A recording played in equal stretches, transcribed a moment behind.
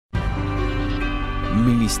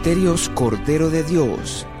Ministerios Cordero de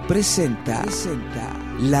Dios presenta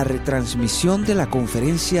la retransmisión de la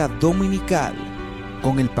conferencia dominical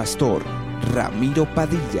con el pastor Ramiro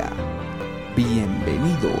Padilla.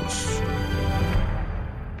 Bienvenidos.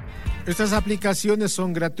 Estas aplicaciones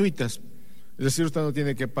son gratuitas, es decir, usted no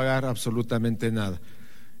tiene que pagar absolutamente nada.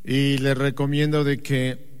 Y le recomiendo de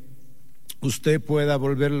que usted pueda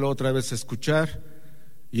volverlo otra vez a escuchar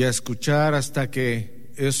y a escuchar hasta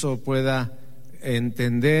que eso pueda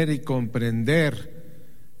entender y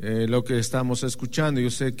comprender lo que estamos escuchando. Yo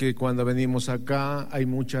sé que cuando venimos acá hay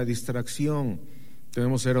mucha distracción,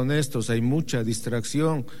 tenemos que ser honestos, hay mucha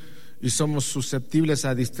distracción y somos susceptibles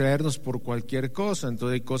a distraernos por cualquier cosa.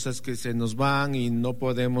 Entonces hay cosas que se nos van y no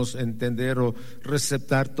podemos entender o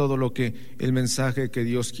receptar todo lo que el mensaje que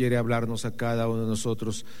Dios quiere hablarnos a cada uno de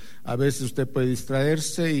nosotros. A veces usted puede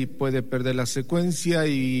distraerse y puede perder la secuencia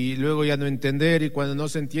y luego ya no entender, y cuando no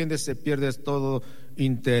se entiende se pierde todo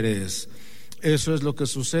interés. Eso es lo que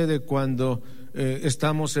sucede cuando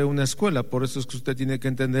estamos en una escuela. Por eso es que usted tiene que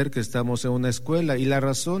entender que estamos en una escuela, y la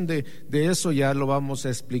razón de eso ya lo vamos a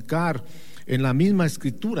explicar. En la misma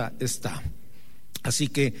escritura está. Así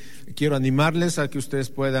que quiero animarles a que ustedes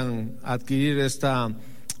puedan adquirir esta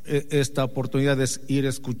oportunidad de ir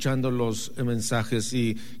escuchando los mensajes.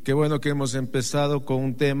 Y qué bueno que hemos empezado con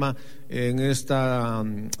un tema en esta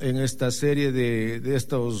serie de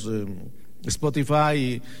estos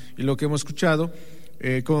Spotify y lo que hemos escuchado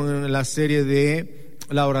con la serie de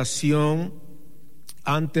la oración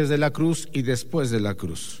antes de la cruz y después de la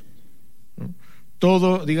cruz, ¿no?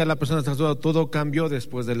 Todo, diga la persona transformada, todo cambió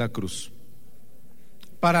después de la cruz.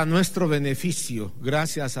 Para nuestro beneficio,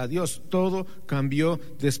 gracias a Dios, todo cambió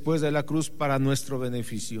después de la cruz para nuestro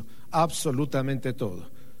beneficio, absolutamente todo.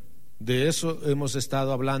 De eso hemos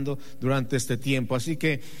estado hablando durante este tiempo. Así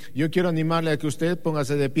que yo quiero animarle a que usted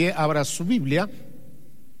póngase de pie, abra su Biblia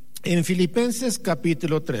en Filipenses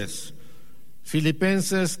capítulo 3.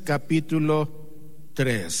 Filipenses capítulo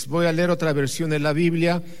 3. Voy a leer otra versión de la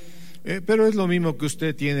Biblia, pero es lo mismo que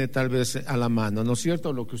usted tiene tal vez a la mano, ¿no es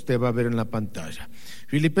cierto? Lo que usted va a ver en la pantalla.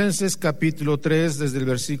 Filipenses capítulo 3, desde el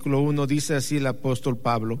versículo 1, dice así el apóstol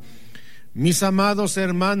Pablo: mis amados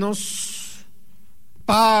hermanos,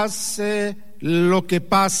 pase lo que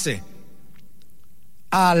pase,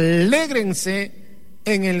 alégrense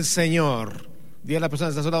en el Señor. Diga a la persona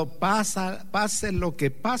que está a su lado: pase lo que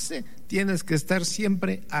pase, tienes que estar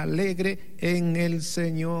siempre alegre en el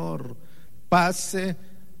Señor. Pase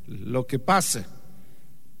lo que pase.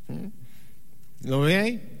 ¿Lo ve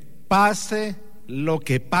ahí? Pase lo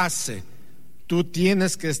que pase, tú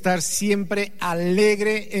tienes que estar siempre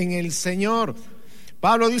alegre en el Señor.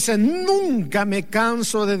 Pablo dice: nunca me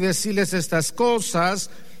canso de decirles estas cosas,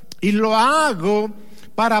 y lo hago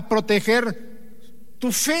para proteger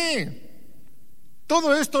tu fe.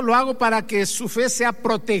 Todo esto lo hago para que su fe sea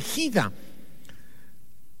protegida.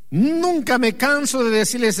 Nunca me canso de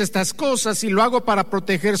decirles estas cosas, y lo hago para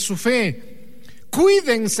proteger su fe.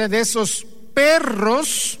 Cuídense de esos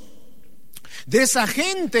perros, de esa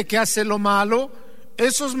gente que hace lo malo,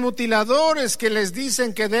 esos mutiladores que les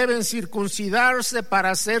dicen que deben circuncidarse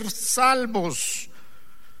para ser salvos.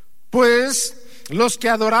 Pues los que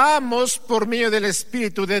adoramos por medio del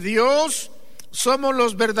Espíritu de Dios somos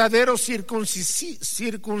los verdaderos circuncisos.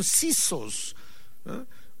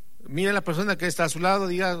 Mire a la persona que está a su lado,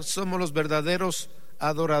 diga: somos los verdaderos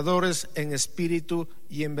adoradores en espíritu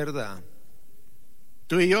y en verdad.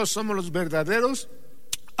 Tú y yo somos los verdaderos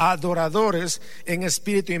adoradores en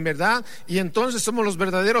espíritu y en verdad, y entonces somos los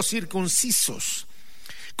verdaderos circuncisos.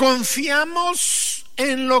 Confiamos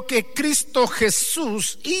en lo que Cristo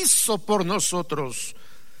Jesús hizo por nosotros.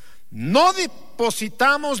 No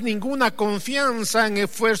depositamos ninguna confianza en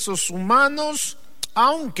esfuerzos humanos,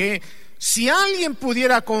 aunque si alguien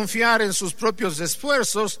pudiera confiar en sus propios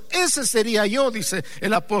esfuerzos, ese sería yo, dice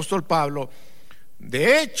el apóstol Pablo.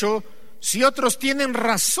 De hecho, si otros tienen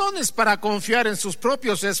razones para confiar en sus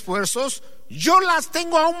propios esfuerzos, yo las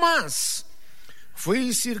tengo aún más.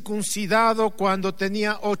 Fui circuncidado cuando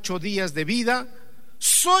tenía 8 días de vida.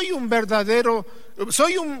 Soy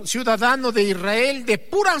un ciudadano de Israel de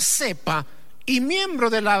pura cepa y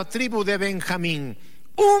miembro de la tribu de Benjamín.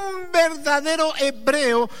 Un verdadero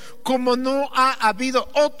hebreo como no ha habido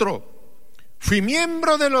otro. Fui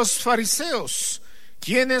miembro de los fariseos,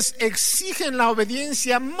 quienes exigen la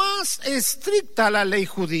obediencia más estricta a la ley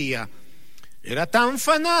judía. Era tan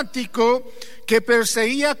fanático que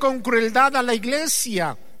perseguía con crueldad a la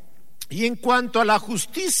iglesia, y en cuanto a la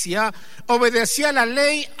justicia, obedecía la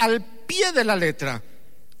ley al pie de la letra.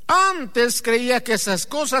 Antes creía que esas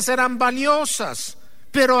cosas eran valiosas,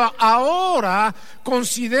 pero ahora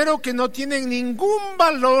considero que no tienen ningún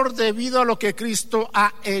valor debido a lo que Cristo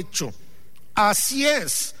ha hecho. Así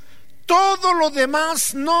es, todo lo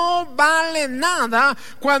demás no vale nada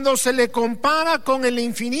cuando se le compara con el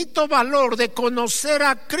infinito valor de conocer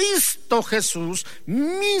a Cristo Jesús,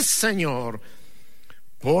 mi Señor.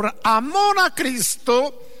 Por amor a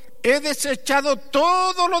Cristo he desechado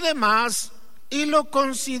todo lo demás y lo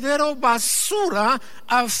considero basura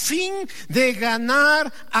a fin de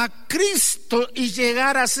ganar a Cristo y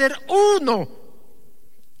llegar a ser uno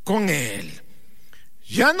con Él.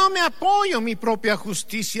 Ya no me apoyo en mi propia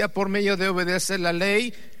justicia por medio de obedecer la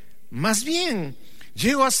ley, más bien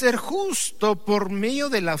llego a ser justo por medio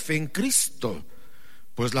de la fe en Cristo.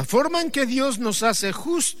 Pues la forma en que Dios nos hace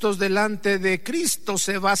justos delante de Cristo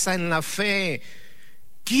se basa en la fe.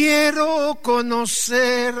 Quiero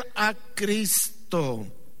conocer a Cristo.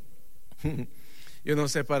 Yo no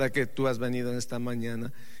sé para qué tú has venido en esta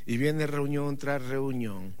mañana y viene reunión tras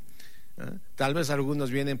reunión. Tal vez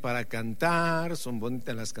algunos vienen para cantar, son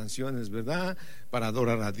bonitas las canciones, ¿verdad? Para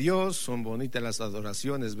adorar a Dios, son bonitas las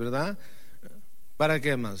adoraciones, ¿verdad? ¿Para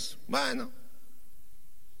qué más? Bueno,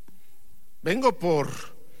 vengo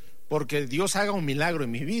porque Dios haga un milagro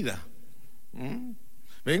en mi vida.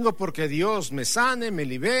 Vengo porque Dios me sane, me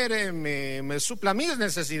libere, me supla mis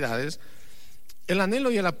necesidades. El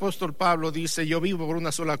anhelo y el apóstol Pablo dice: yo vivo por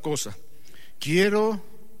una sola cosa, quiero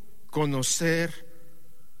conocer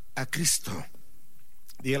a Cristo.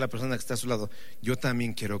 Diga a la persona que está a su lado: yo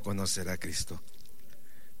también quiero conocer a Cristo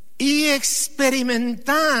y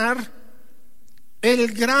experimentar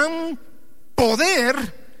el gran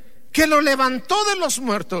poder que lo levantó de los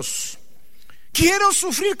muertos. Quiero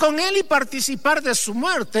sufrir con Él y participar de su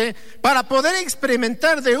muerte para poder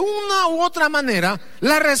experimentar de una u otra manera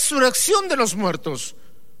la resurrección de los muertos.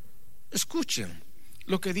 Escuchen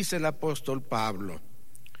lo que dice el apóstol Pablo.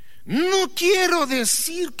 No quiero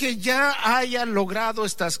decir que ya haya logrado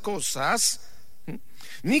estas cosas,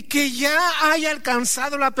 ni que ya haya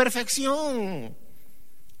alcanzado la perfección.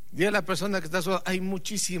 Dile a la persona que está a su lado: hay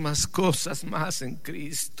muchísimas cosas más en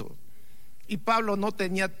Cristo. Y Pablo no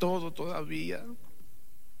tenía todo todavía.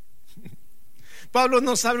 Pablo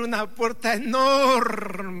nos abre una puerta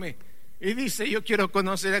enorme y dice: yo quiero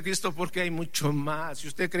conocer a Cristo porque hay mucho más. Si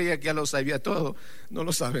usted creía que ya lo sabía todo, no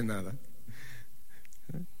lo sabe nada.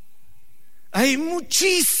 Hay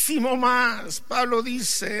muchísimo más. Pablo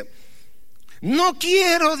dice: no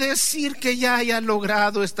quiero decir que ya haya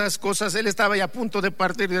logrado estas cosas. Él estaba ya a punto de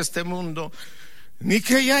partir de este mundo, ni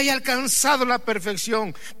que ya haya alcanzado la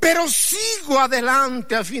perfección, pero sigo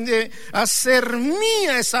adelante a fin de hacer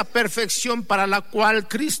mía esa perfección para la cual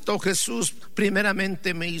Cristo Jesús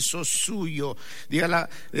primeramente me hizo suyo. Diga a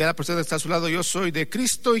la persona que está a su lado: yo soy de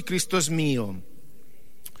Cristo y Cristo es mío.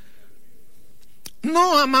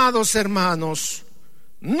 No, amados hermanos,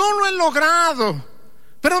 no lo he logrado,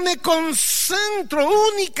 pero me concentro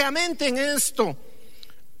únicamente en esto.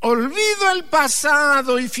 Olvido el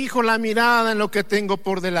pasado y fijo la mirada en lo que tengo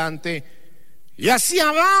por delante. Y así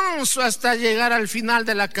avanzo hasta llegar al final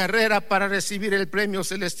de la carrera para recibir el premio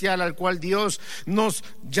celestial al cual Dios nos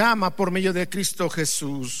llama por medio de Cristo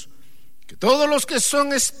Jesús. Que todos los que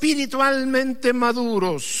son espiritualmente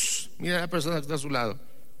maduros, mira a la persona que está a su lado,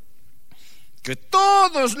 que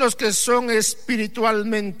todos los que son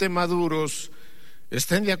espiritualmente maduros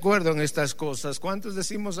estén de acuerdo en estas cosas. ¿Cuántos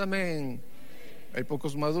decimos amén? Hay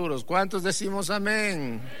pocos maduros. ¿Cuántos decimos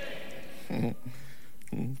amén?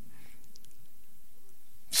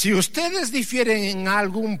 Si ustedes difieren en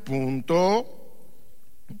algún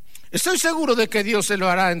punto, estoy seguro de que Dios se lo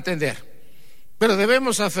hará entender, pero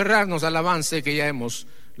debemos aferrarnos al avance que ya hemos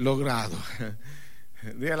logrado.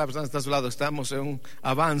 Diga a la persona que está a su lado: estamos en un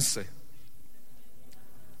avance.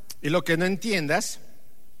 Y lo que no entiendas,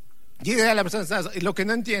 diga a la persona que está a su lado: y lo que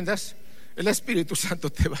no entiendas, el Espíritu Santo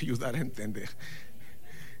te va a ayudar a entender.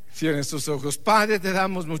 Cierren sus ojos. Padre, te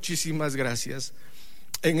damos muchísimas gracias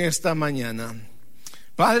en esta mañana.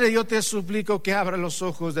 Padre, yo te suplico que abra los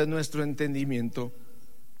ojos de nuestro entendimiento.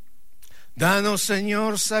 Danos,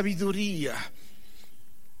 Señor, sabiduría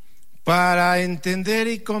para entender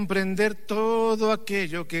y comprender todo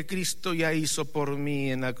aquello que Cristo ya hizo por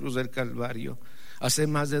mí en la cruz del Calvario hace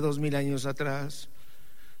más de 2000 años atrás.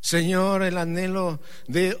 Señor, el anhelo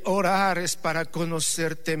de orar es para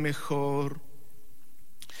conocerte mejor,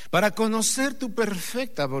 para conocer tu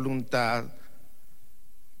perfecta voluntad,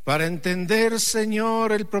 para entender,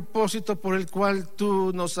 Señor, el propósito por el cual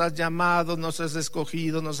tú nos has llamado, nos has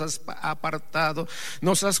escogido, nos has apartado,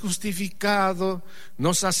 nos has justificado,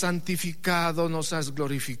 nos has santificado, nos has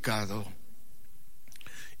glorificado.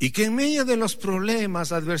 Y que en medio de los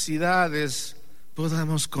problemas, adversidades,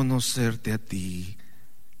 podamos conocerte a ti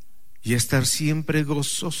y estar siempre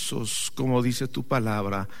gozosos, como dice tu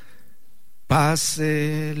palabra,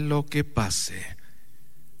 pase lo que pase,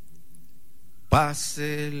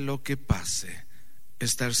 pase lo que pase,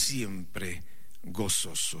 estar siempre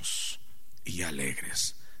gozosos y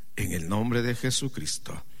alegres. En el nombre de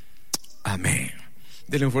Jesucristo. Amén.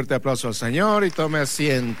 Denle un fuerte aplauso al Señor y tome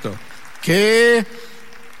asiento. ¡Qué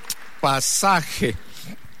pasaje!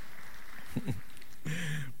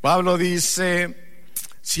 Pablo dice: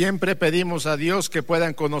 siempre pedimos a Dios que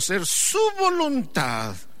puedan conocer su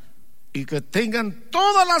voluntad y que tengan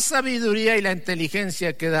toda la sabiduría y la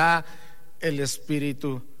inteligencia que da el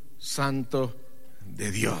Espíritu Santo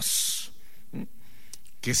de Dios.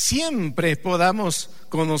 Que siempre podamos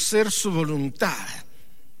conocer su voluntad.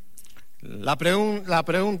 La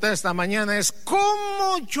pregunta esta mañana es: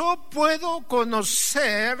 ¿cómo yo puedo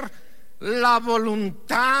conocer la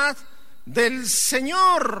voluntad del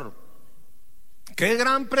Señor? Qué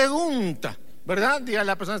gran pregunta, ¿verdad? Dígale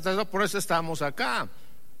a la persona: por eso estamos acá,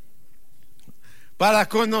 para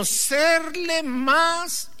conocerle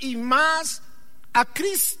más y más a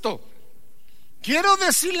Cristo. Quiero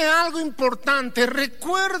decirle algo importante.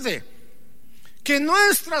 Recuerde que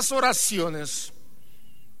nuestras oraciones,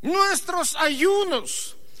 nuestros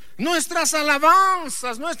ayunos, nuestras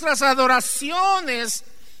alabanzas, nuestras adoraciones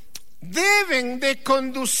deben de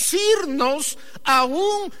conducirnos a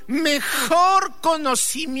un mejor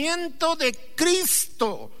conocimiento de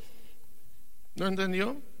Cristo. ¿No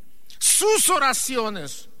entendió? Sus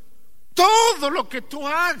oraciones, todo lo que tú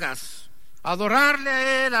hagas, adorarle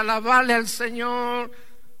a Él, alabarle al Señor,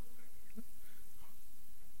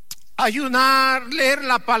 ayunar, leer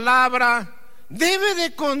la palabra, debe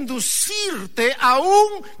de conducirte a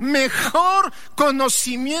un mejor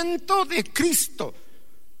conocimiento de Cristo.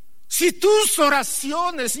 Si tus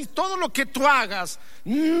oraciones y todo lo que tú hagas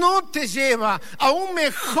no te lleva a un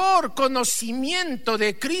mejor conocimiento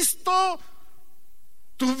de Cristo,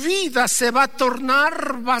 tu vida se va a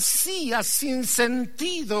tornar vacía, sin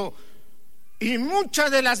sentido y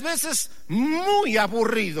muchas de las veces muy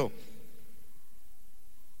aburrido.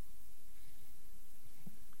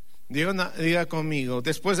 Diga conmigo: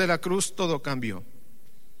 después de la cruz todo cambió.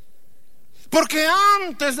 Porque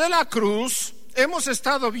antes de la cruz, hemos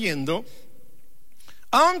estado viendo,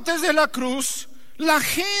 antes de la cruz, la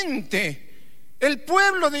gente, el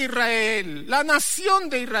pueblo de Israel, la nación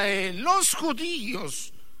de Israel, los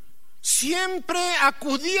judíos, siempre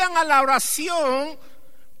acudían a la oración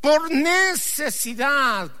por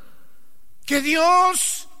necesidad. Que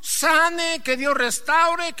Dios sane, que Dios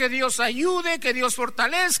restaure, que Dios ayude, que Dios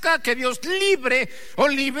fortalezca, que Dios libre o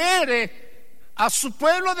libere a su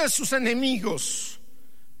pueblo de sus enemigos.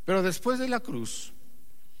 Pero después de la cruz,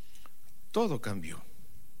 todo cambió.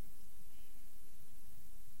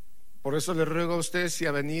 Por eso le ruego a usted, si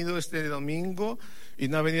ha venido este domingo y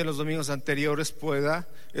no ha venido los domingos anteriores, pueda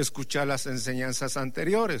escuchar las enseñanzas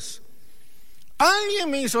anteriores. Alguien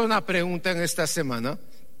me hizo una pregunta en esta semana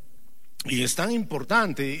y es tan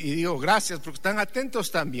importante, y digo gracias porque están atentos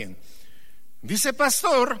también. Dice: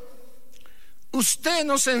 pastor, usted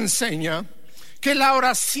nos enseña que la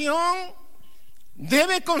oración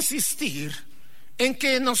debe consistir en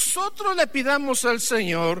que nosotros le pidamos al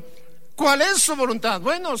Señor cuál es su voluntad.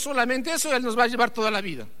 Bueno, solamente eso Él nos va a llevar toda la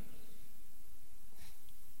vida.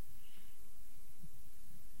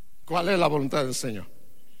 ¿Cuál es la voluntad del Señor?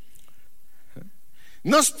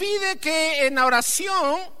 Nos pide que en la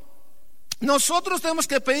oración nosotros tenemos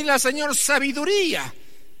que pedirle al Señor sabiduría.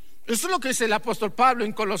 Eso es lo que dice el apóstol Pablo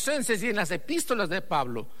en Colosenses y en las epístolas de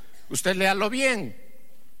Pablo. Usted léalo bien.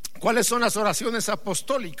 ¿Cuáles son las oraciones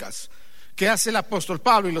apostólicas que hace el apóstol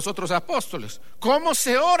Pablo y los otros apóstoles? ¿Cómo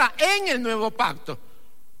se ora en el nuevo pacto?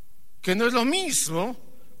 Que no es lo mismo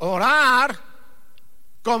orar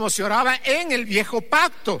como se oraba en el viejo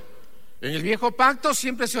pacto. En el viejo pacto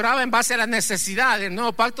siempre se oraba en base a la necesidad. En el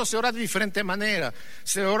nuevo pacto se ora de diferente manera.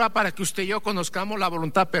 Se ora para que usted y yo conozcamos la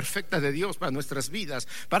voluntad perfecta de Dios para nuestras vidas,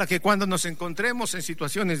 para que cuando nos encontremos en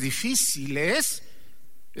situaciones difíciles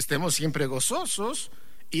estemos siempre gozosos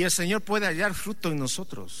y el Señor pueda hallar fruto en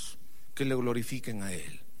nosotros que le glorifiquen a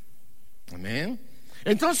Él. Amén.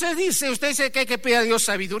 Entonces usted dice que hay que pedir a Dios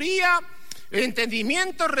sabiduría,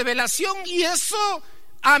 entendimiento, revelación, y eso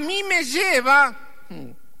a mí me lleva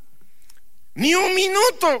ni un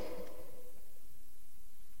minuto.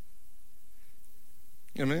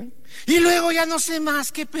 Amén. Y luego ya no sé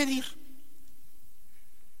más qué pedir.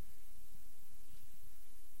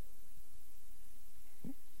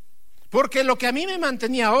 Porque lo que a mí me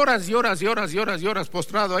mantenía horas y horas y horas y horas y horas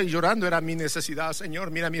postrado ahí llorando era mi necesidad.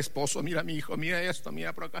 Señor, mira a mi esposo, mira a mi hijo, mira esto,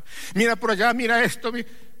 mira por acá, mira por allá, mira esto.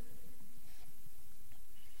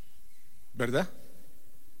 ¿Verdad?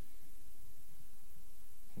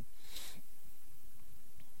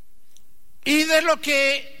 Y de lo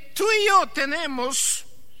que tú y yo tenemos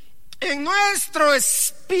en nuestro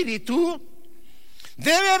espíritu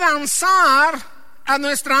debe avanzar a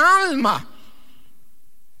nuestra alma.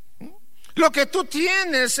 Lo que tú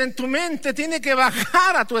tienes en tu mente tiene que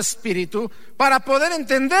bajar a tu espíritu para poder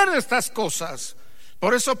entender estas cosas.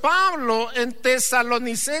 Por eso Pablo en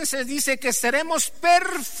Tesalonicenses dice que seremos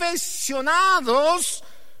perfeccionados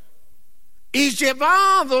y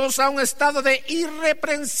llevados a un estado de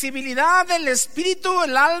irreprensibilidad del espíritu,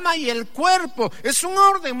 el alma y el cuerpo. Es un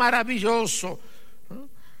orden maravilloso.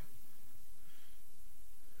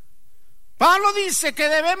 Pablo dice que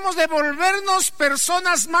debemos de volvernos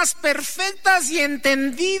personas más perfectas y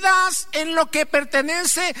entendidas en lo que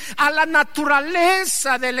pertenece a la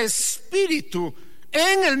naturaleza del espíritu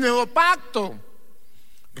en el nuevo pacto.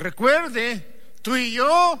 Recuerde, tú y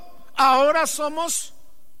yo ahora somos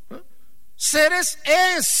seres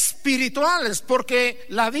espirituales, porque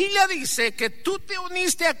la Biblia dice que tú te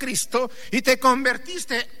uniste a Cristo y te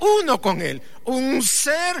convertiste uno con Él, un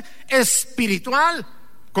ser espiritual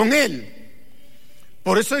con Él.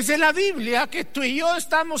 Por eso dice la Biblia que tú y yo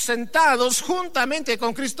estamos sentados juntamente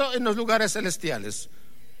con Cristo en los lugares celestiales.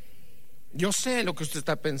 Yo sé lo que usted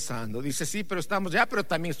está pensando. Dice, sí, pero estamos ya, pero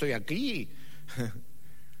también estoy aquí.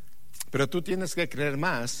 Pero tú tienes que creer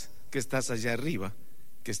más que estás allá arriba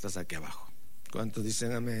que estás aquí abajo. ¿Cuántos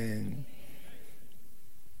dicen amén?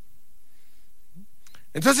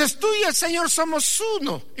 Entonces tú y el Señor somos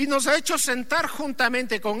uno y nos ha hecho sentar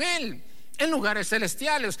juntamente con Él en lugares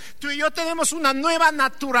celestiales. Tú y yo tenemos una nueva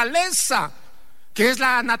naturaleza, que es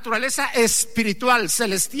la naturaleza espiritual,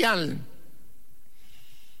 celestial.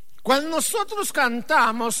 Cuando nosotros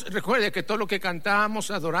cantamos, recuerde que todo lo que cantamos,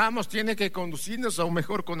 adoramos, tiene que conducirnos a un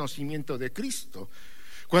mejor conocimiento de Cristo.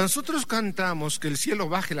 Cuando nosotros cantamos que el cielo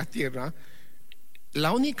baje a la tierra,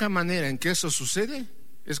 la única manera en que eso sucede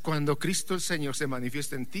es cuando Cristo el Señor se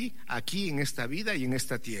manifiesta en ti, aquí en esta vida y en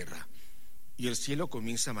esta tierra. Y el cielo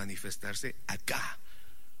comienza a manifestarse acá.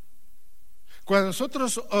 Cuando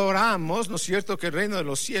nosotros oramos, ¿no es cierto?, que el reino de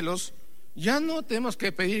los cielos ya no tenemos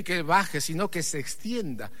que pedir que baje, sino que se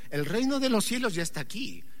extienda. El reino de los cielos ya está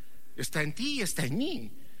aquí, está en ti y está en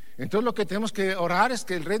mí. Entonces lo que tenemos que orar es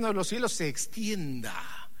que el reino de los cielos se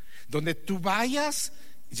extienda. Donde tú vayas,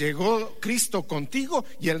 llegó Cristo contigo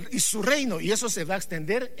y su reino, y eso se va a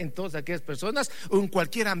extender en todas aquellas personas o en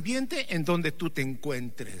cualquier ambiente en donde tú te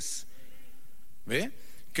encuentres. ¿Ve?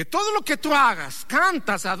 Que todo lo que tú hagas,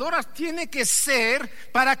 cantas, adoras, tiene que ser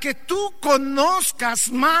para que tú conozcas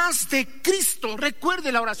más de Cristo.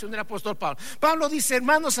 Recuerde la oración del apóstol Pablo. Pablo dice,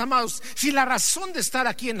 hermanos amados, si la razón de estar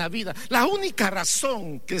aquí en la vida, la única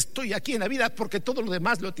razón que estoy aquí en la vida, porque todo lo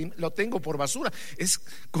demás lo tengo por basura, es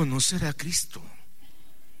conocer a Cristo.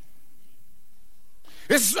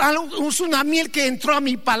 Es una miel que entró a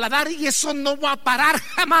mi paladar y eso no va a parar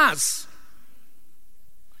jamás.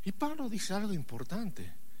 Y Pablo dice algo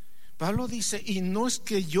importante. Pablo dice, y no es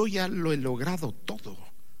que yo ya lo he logrado todo.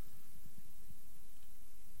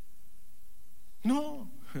 No,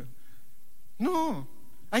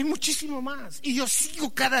 hay muchísimo más. Y yo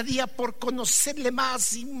sigo cada día por conocerle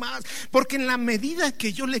más y más, porque en la medida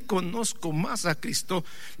que yo le conozco más a Cristo,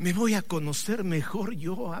 me voy a conocer mejor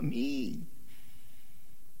yo a mí.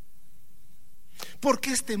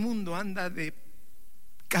 Porque este mundo anda de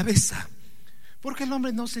cabeza. Porque el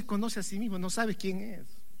hombre no se conoce a sí mismo, no sabe quién es.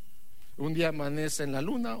 Un día amanece en la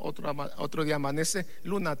luna, otro día amanece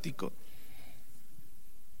lunático.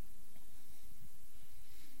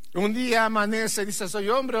 Un día amanece y dice soy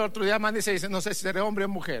hombre, otro día amanece y dice no sé si seré hombre o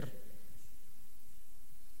mujer.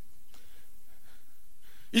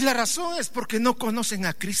 Y la razón es porque no conocen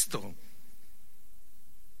a Cristo.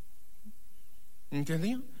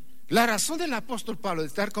 ¿Entendió? La razón del apóstol Pablo de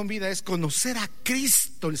estar con vida es conocer a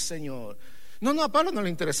Cristo el Señor. No, a Pablo no le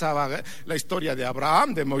interesaba la historia de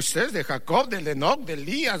Abraham, de Moisés, de Jacob, de Enoc, de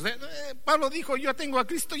Elías. Pablo dijo, yo tengo a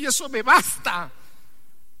Cristo y eso me basta.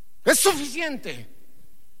 Es suficiente.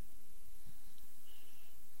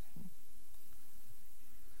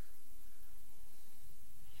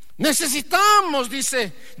 Necesitamos,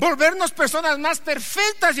 dice, volvernos personas más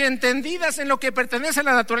perfectas y entendidas en lo que pertenece a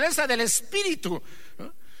la naturaleza del espíritu.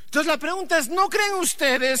 Entonces la pregunta es, ¿no creen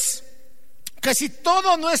ustedes que si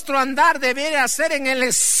todo nuestro andar debiera ser en el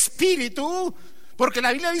espíritu, Porque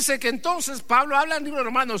la Biblia dice que entonces, Pablo habla en el libro de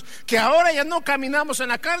Romanos, que ahora ya no caminamos en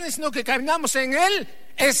la carne, sino que caminamos en el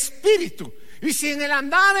Espíritu. Y si en el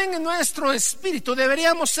andar en nuestro espíritu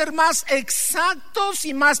deberíamos ser más exactos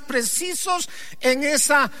y más precisos en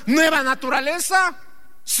esa nueva naturaleza,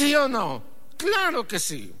 ¿sí o no? Claro que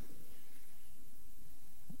sí.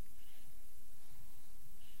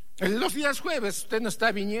 En los días jueves usted no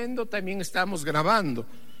está viniendo, también estamos grabando.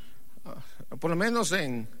 Por lo menos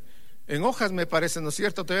en hojas me parece, ¿no es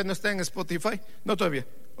cierto? Todavía no está en Spotify. No todavía.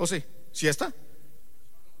 ¿O sí? ¿Sí está?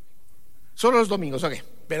 Solo los domingos, ok.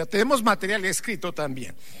 Pero tenemos material escrito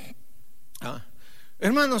también.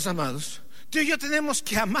 Hermanos amados, tú y yo tenemos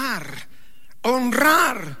que amar,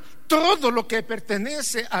 honrar todo lo que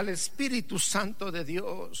pertenece al Espíritu Santo de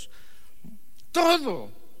Dios.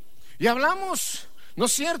 Todo. Y hablamos, ¿no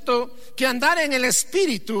es cierto?, que andar en el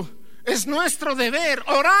Espíritu es nuestro deber.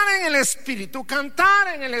 Orar en el Espíritu,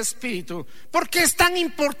 cantar en el Espíritu. ¿Por qué es tan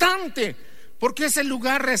importante? Porque es el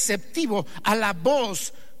lugar receptivo a la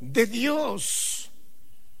voz de Dios.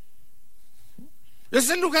 Es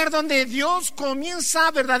el lugar donde Dios comienza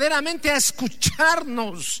verdaderamente a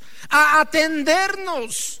escucharnos, a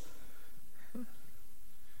atendernos.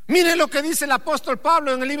 Mire lo que dice el apóstol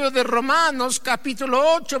Pablo en el libro de Romanos,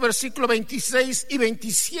 capítulo 8, versículo 26 y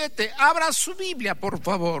 27. Abra su Biblia, por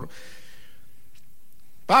favor.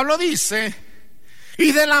 Pablo dice: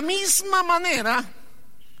 y de la misma manera,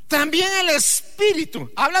 también el Espíritu,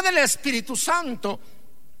 habla del Espíritu Santo,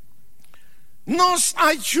 nos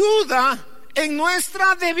ayuda en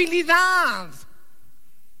nuestra debilidad,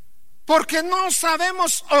 porque no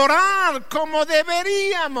sabemos orar como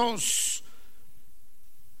deberíamos.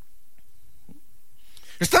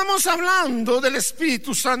 Estamos hablando del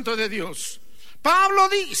Espíritu Santo de Dios. Pablo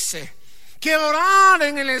dice que orar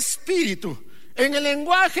en el Espíritu, en el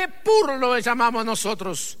lenguaje puro lo llamamos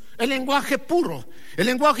nosotros, el lenguaje puro. El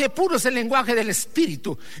lenguaje puro es el lenguaje del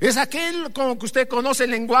Espíritu. Es aquel como que usted conoce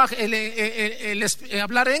el lenguaje,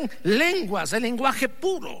 hablar en lenguas, el lenguaje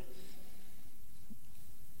puro.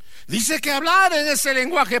 Dice que hablar en ese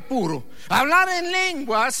lenguaje puro, hablar en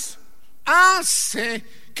lenguas, hace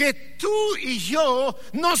que tú y yo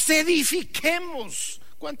nos edifiquemos.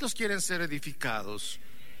 ¿Cuántos quieren ser edificados?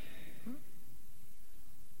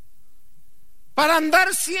 Para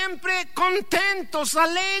andar siempre contentos,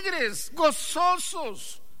 alegres,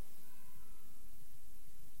 gozosos.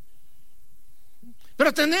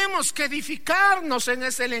 Pero tenemos que edificarnos en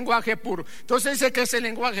ese lenguaje puro. Entonces dice que ese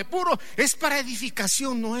lenguaje puro es para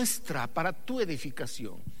edificación nuestra, para tu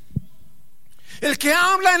edificación. El que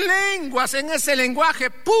habla en lenguas, en ese lenguaje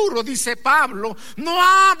puro, dice Pablo, no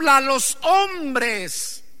habla a los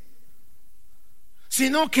hombres,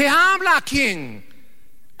 sino que habla ¿a quién?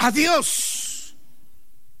 A Dios.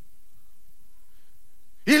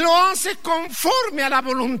 Y lo hace conforme a la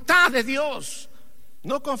voluntad de Dios,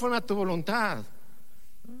 no conforme a tu voluntad.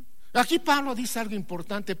 Aquí Pablo dice algo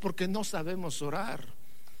importante, porque no sabemos orar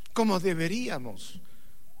como deberíamos.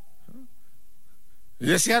 Y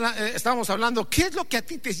decía, estábamos hablando, ¿qué es lo que a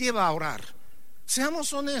ti te lleva a orar?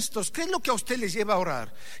 Seamos honestos, ¿qué es lo que a usted le lleva a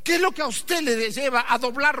orar? ¿Qué es lo que a usted le lleva a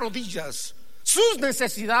doblar rodillas? Sus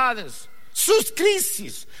necesidades, sus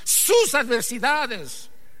crisis, sus adversidades,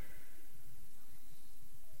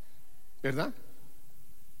 ¿verdad?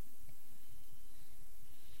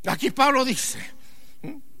 Aquí Pablo dice,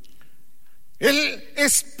 el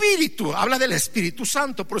Espíritu, habla del Espíritu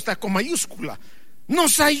Santo, pero está con mayúscula,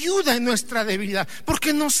 nos ayuda en nuestra debilidad,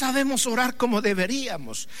 porque no sabemos orar como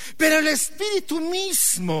deberíamos. Pero el Espíritu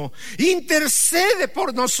mismo intercede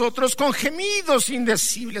por nosotros con gemidos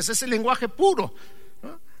indecibles. Es el lenguaje puro.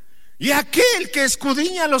 Y aquel que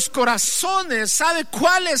escudriña los corazones sabe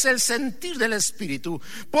cuál es el sentir del Espíritu,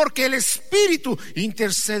 porque el Espíritu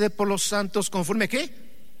intercede por los santos conforme ¿qué?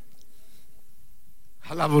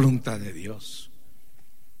 A la voluntad de Dios.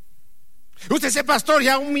 Usted dice, pastor,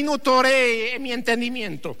 ya un minuto oré en mi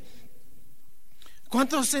entendimiento.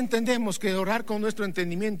 ¿Cuántos entendemos que orar con nuestro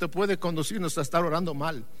entendimiento puede conducirnos a estar orando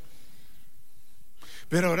mal?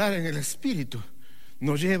 Pero orar en el Espíritu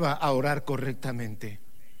nos lleva a orar correctamente,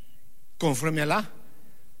 conforme a la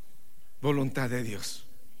voluntad de Dios.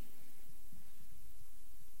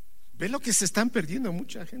 ¿Ve lo que se están perdiendo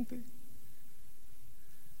mucha gente?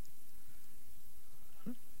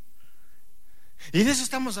 Y de eso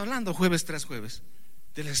estamos hablando jueves tras jueves,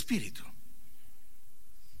 del Espíritu.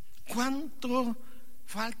 ¿Cuánto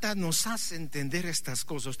falta nos hace entender estas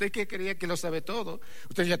cosas? ¿Usted qué creía que lo sabe todo?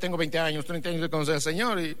 Usted ya tengo 20 años, 30 años de conocer al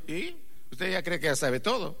Señor y usted ya cree que ya sabe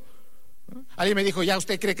todo. Alguien me dijo, ¿ya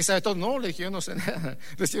usted cree que sabe todo? No, le dije, yo no sé nada,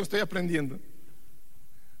 recién estoy aprendiendo.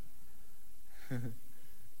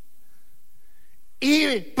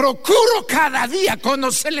 y procuro cada día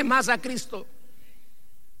conocerle más a Cristo.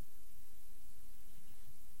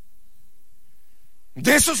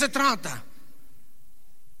 De eso se trata.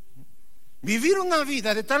 Vivir una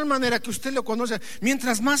vida de tal manera que usted lo conoce.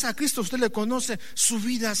 Mientras más a Cristo usted le conoce, su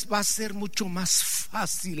vida va a ser mucho más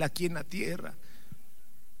fácil aquí en la tierra.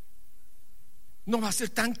 No va a ser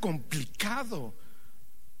tan complicado.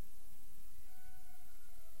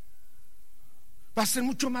 Va a ser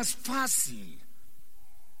mucho más fácil.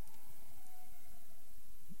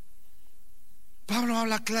 Pablo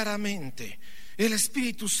habla claramente. El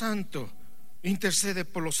Espíritu Santo intercede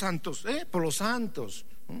por los santos, por los santos.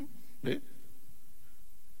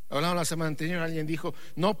 Hablamos la semana anterior, alguien dijo: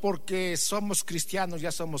 no porque somos cristianos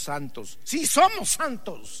ya somos santos. Sí, somos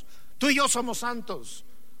santos. Tú y yo somos santos.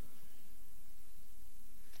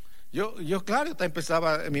 Yo claro,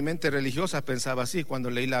 empezaba en mi mente religiosa, pensaba así cuando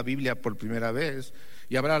leí la Biblia por primera vez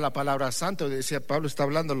y hablaba la palabra santo, y decía: Pablo está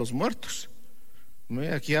hablando a los muertos.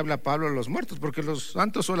 Aquí habla Pablo a los muertos, porque los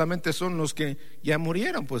santos solamente son los que ya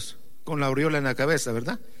murieron, pues, con la aureola en la cabeza,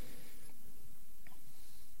 ¿verdad?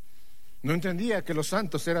 No entendía que los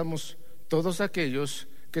santos éramos todos aquellos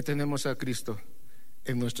que tenemos a Cristo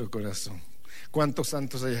en nuestro corazón. ¿Cuántos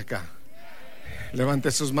santos hay acá?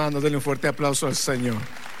 Levante sus manos, denle un fuerte aplauso al Señor.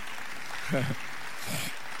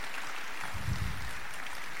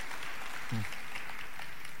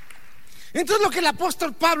 Entonces, lo que el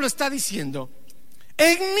apóstol Pablo está diciendo: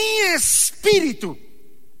 en mi espíritu,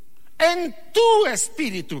 en tu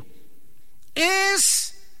espíritu,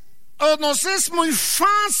 nos es muy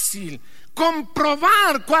fácil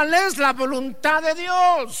comprobar cuál es la voluntad de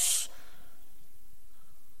Dios.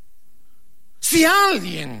 Si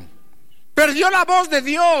alguien perdió la voz de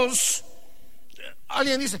Dios,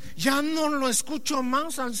 alguien dice: ya no lo escucho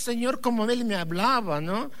más al Señor como Él me hablaba,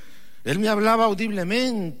 ¿no? Él me hablaba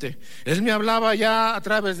audiblemente, Él me hablaba ya a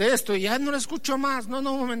través de esto, y ya no lo escucho más. No,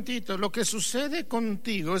 un momentito. Lo que sucede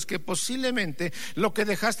contigo es que posiblemente lo que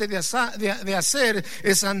dejaste de hacer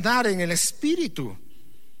es andar en el Espíritu.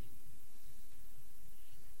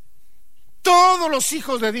 Todos los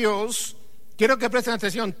hijos de Dios, quiero que presten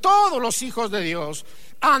atención, todos los hijos de Dios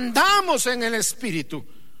andamos en el Espíritu.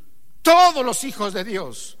 Todos los hijos de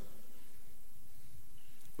Dios.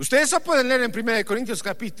 Ustedes eso pueden leer en 1 Corintios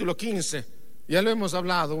capítulo 15. Ya lo hemos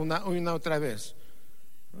hablado una otra vez.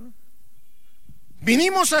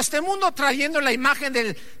 Vinimos a este mundo trayendo la imagen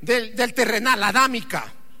del terrenal,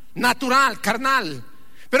 adámica, natural, carnal.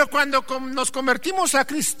 Pero cuando nos convertimos a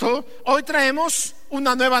Cristo, hoy traemos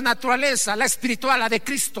una nueva naturaleza, la espiritual, la de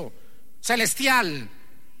Cristo, celestial.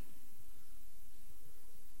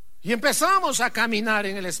 Y empezamos a caminar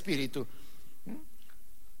en el Espíritu.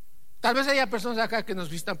 Tal vez haya personas acá que nos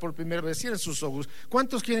visitan por primera vez. Cierren sus ojos.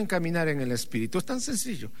 ¿Cuántos quieren caminar en el Espíritu? Es tan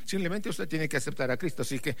sencillo. Simplemente usted tiene que aceptar a Cristo.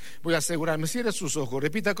 Así que voy a asegurarme. Cierre sus ojos.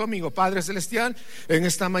 Repita conmigo: Padre Celestial, en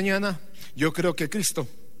esta mañana yo creo que Cristo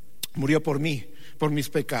murió por mí, por mis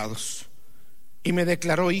pecados, y me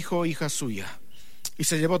declaró hijo o hija suya, y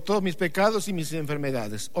se llevó todos mis pecados y mis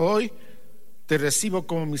enfermedades. Hoy te recibo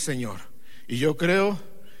como mi Señor, y yo creo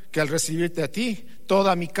que al recibirte a ti,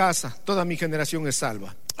 toda mi casa, toda mi generación es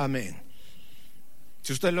salva. Amén.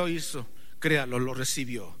 Si usted lo hizo, créalo, lo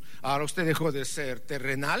recibió. Ahora usted dejó de ser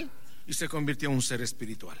terrenal y se convirtió en un ser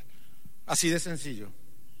espiritual. Así de sencillo.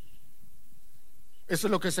 Eso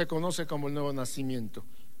es lo que se conoce como el nuevo nacimiento.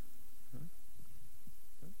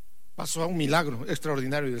 Pasó a un milagro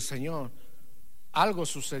extraordinario del Señor. Algo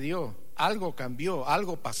sucedió, algo cambió,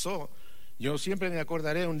 algo pasó. Yo siempre me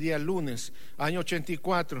acordaré un día lunes, año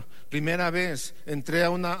 84, primera vez entré a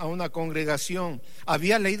una congregación.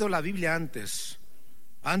 Había leído la Biblia antes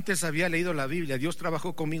había leído la Biblia. Dios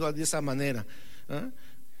trabajó conmigo de esa manera.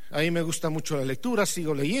 A mí me gusta mucho la lectura,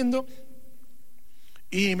 sigo leyendo,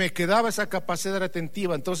 y me quedaba esa capacidad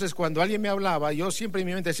atentiva. Entonces cuando alguien me hablaba, yo siempre en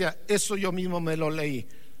mi mente decía: eso yo mismo me lo leí,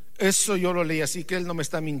 eso yo lo leí, así que Él no me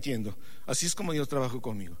está mintiendo. Así es como Dios trabajó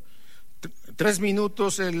conmigo. 3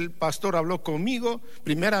 minutos el pastor habló conmigo,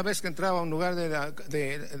 primera vez que entraba a un lugar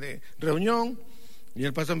de reunión, y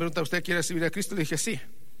el pastor me pregunta: ¿usted quiere recibir a Cristo? Le dije: sí.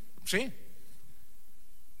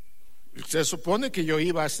 Se supone que yo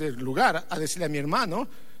iba a ese lugar a decirle a mi hermano,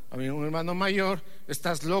 un hermano mayor: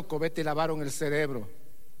 estás loco, vete, lavaron el cerebro,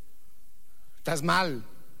 estás mal,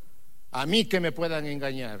 a mí que me puedan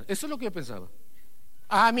engañar. Eso es lo que yo pensaba.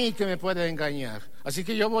 A mí que me puede engañar. Así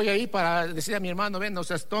que yo voy ahí para decir a mi hermano: ven, no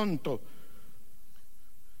seas tonto.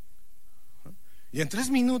 Y en 3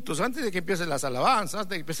 minutos, antes de que empiecen las alabanzas, antes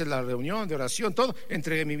de que empiece la reunión de oración, todo,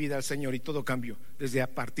 entregué mi vida al Señor, y todo cambió desde a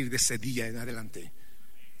partir de ese día en adelante.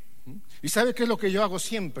 ¿Y sabe qué es lo que yo hago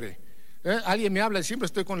siempre? Alguien me habla y siempre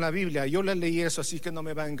estoy con la Biblia. Yo le leí eso, así que no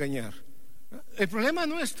me va a engañar. El problema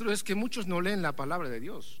nuestro es que muchos no leen la palabra de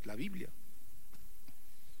Dios, la Biblia.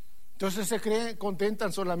 Entonces se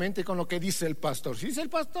contentan solamente con lo que dice el pastor. Si dice el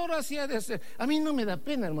pastor, así ha de ser. A mí no me da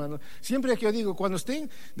pena, hermano. Siempre que yo digo, cuando estén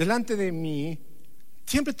delante de mí,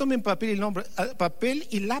 siempre tomen papel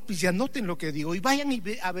y lápiz y anoten lo que digo y vayan y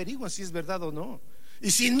averigüen si es verdad o no. Y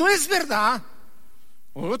si no es verdad,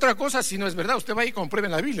 o otra cosa, si no es verdad, usted va y compruebe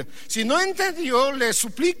en la Biblia. Si no entendió, le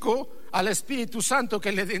suplico al Espíritu Santo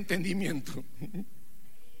que le dé entendimiento.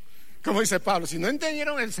 Como dice Pablo, si no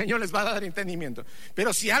entendieron, el Señor les va a dar entendimiento.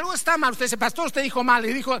 Pero si algo está mal, usted dice, pastor, usted dijo mal,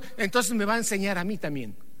 y dijo, entonces me va a enseñar a mí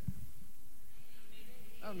también.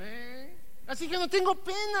 Amén. Así que no tengo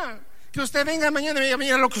pena que usted venga mañana y me diga,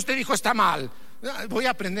 mira, lo que usted dijo está mal. Voy a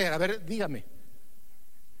aprender, a ver, dígame.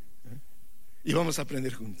 Y vamos a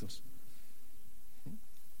aprender juntos.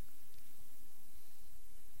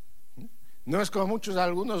 No es como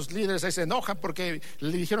algunos líderes ahí se enojan porque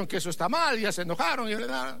le dijeron que eso está mal y ya se enojaron.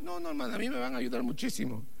 No, hermano, a mí me van a ayudar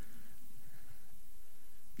muchísimo.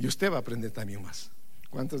 Y usted va a aprender también más.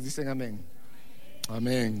 ¿Cuántos dicen amén?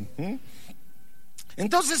 Amén.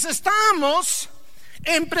 Entonces estamos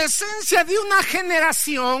en presencia de una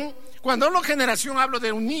generación. Cuando hablo generación, hablo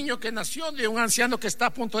de un niño que nació, de un anciano que está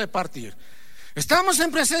a punto de partir. Estamos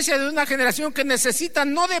en presencia de una generación que necesita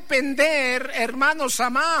no depender, hermanos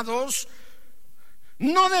amados,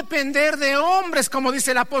 no depender de hombres, como dice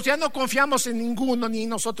el apóstol. Ya no confiamos en ninguno, ni en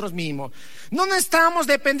nosotros mismos. No necesitamos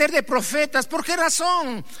depender de profetas. ¿Por qué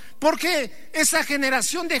razón? Porque esa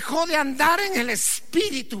generación dejó de andar en el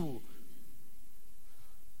Espíritu.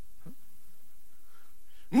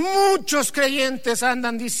 Muchos creyentes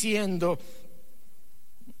andan diciendo,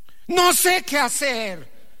 no sé qué hacer.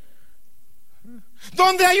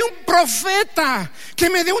 Donde hay un profeta que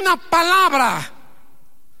me dé una palabra,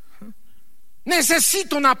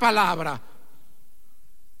 necesito una palabra,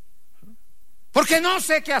 porque no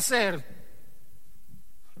sé qué hacer.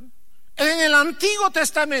 En el Antiguo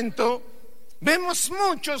Testamento vemos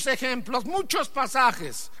muchos ejemplos, muchos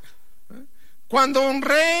pasajes. Cuando un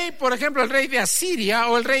rey, por ejemplo el rey de Asiria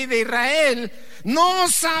o el rey de Israel, no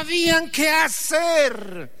sabían qué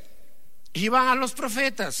hacer, iban a los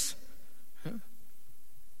profetas.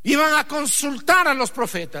 Iban a consultar a los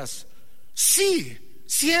profetas. Sí,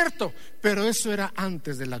 cierto, pero eso era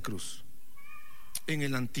antes de la cruz, en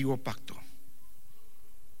el antiguo pacto.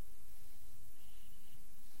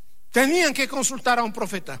 Tenían que consultar a un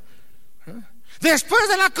profeta. Después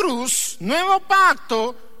de la cruz, nuevo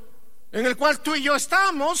pacto, en el cual tú y yo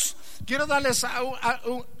estamos. Quiero darles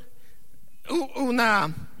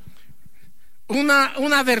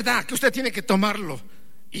una verdad que usted tiene que tomarlo.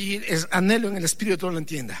 Y anhelo en el Espíritu lo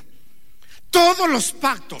entienda. Todos los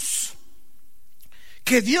pactos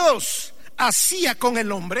que Dios hacía con el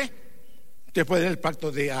hombre, después del pacto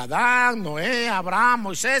de Adán, Noé, Abraham,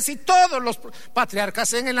 Moisés y todos los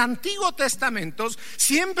patriarcas en el Antiguo Testamento,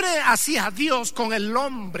 siempre hacía Dios con el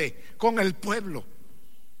hombre, con el pueblo.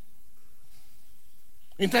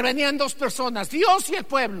 Intervenían dos personas, Dios y el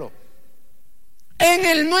pueblo. En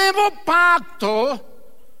el nuevo pacto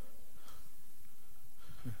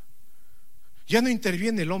ya no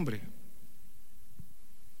interviene el hombre.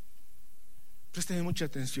 Présteme mucha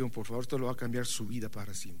atención, por favor, esto lo va a cambiar su vida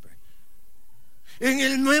para siempre. En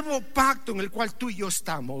el nuevo pacto en el cual tú y yo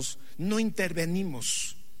estamos, no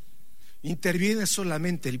intervenimos. Interviene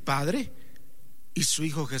solamente el Padre y su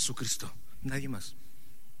Hijo Jesucristo, nadie más.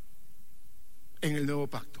 En el nuevo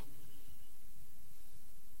pacto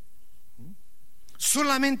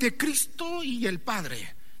solamente Cristo y el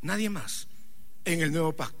Padre, nadie más. En el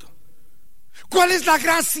nuevo pacto. ¿Cuál es la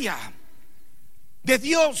gracia de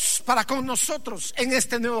Dios para con nosotros en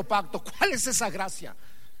este nuevo pacto? ¿Cuál es esa gracia?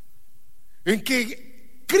 En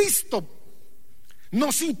que Cristo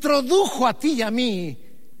nos introdujo a ti y a mí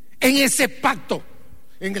en ese pacto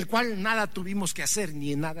en el cual nada tuvimos que hacer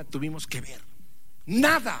ni en nada tuvimos que ver.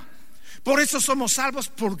 Nada. Por eso somos salvos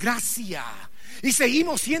por gracia. Y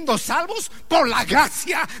seguimos siendo salvos por la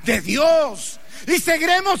gracia de Dios. Y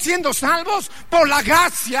seguiremos siendo salvos por la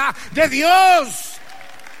gracia de Dios.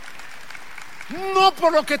 No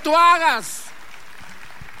por lo que tú hagas.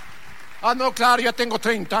 No, claro, ya tengo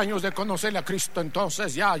 30 años de conocerle a Cristo,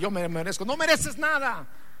 entonces ya yo me merezco. No mereces nada.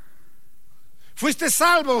 Fuiste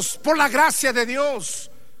salvos por la gracia de Dios.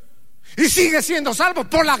 Y sigues siendo salvo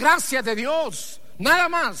por la gracia de Dios. Nada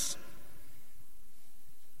más.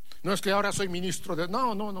 No es que ahora soy ministro de...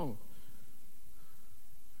 No.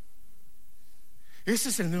 Ese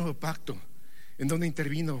es el nuevo pacto, en donde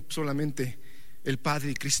intervino solamente el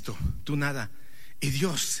Padre y Cristo, tú nada. Y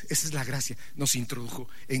Dios, esa es la gracia, nos introdujo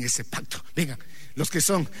en ese pacto. Vengan, los que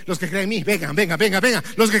creen en mí, vengan.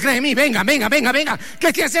 Los que creen en mí, vengan. ¿Qué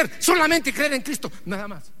hay que hacer? Solamente creer en Cristo, nada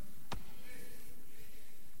más.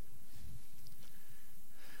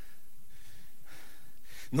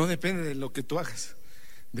 No depende de lo que tú hagas,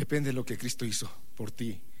 depende de lo que Cristo hizo por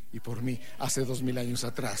ti y por mí hace 2000 años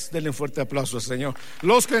atrás. Denle un fuerte aplauso al Señor.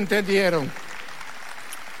 Los que entendieron.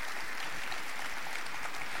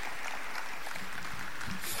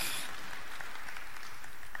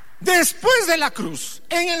 Después de la cruz,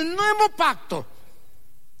 en el nuevo pacto,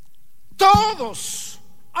 todos,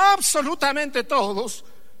 absolutamente todos,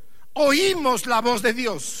 oímos la voz de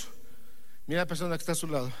Dios. Mira a la persona que está a su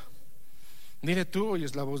lado. Dile, tú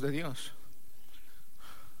oyes la voz de Dios.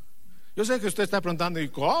 Yo sé que usted está preguntando, ¿y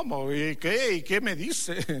cómo? ¿Y qué? ¿Y qué me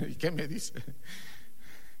dice? ¿Y qué me dice?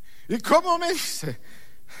 ¿Y cómo me dice?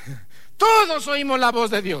 Todos oímos la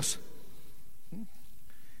voz de Dios.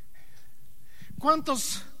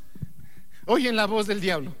 ¿Cuántos oyen la voz del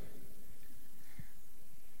diablo?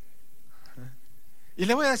 Y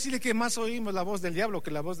le voy a decirle que más oímos la voz del diablo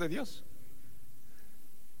que la voz de Dios.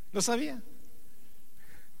 ¿Lo sabía?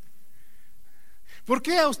 ¿Por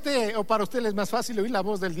qué a usted o para usted es más fácil oír la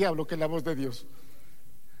voz del diablo que la voz de Dios?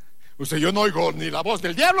 Usted, yo no oigo ni la voz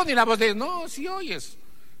del diablo ni la voz de Dios. No, sí oyes,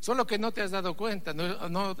 solo que no te has dado cuenta,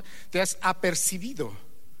 no te has apercibido.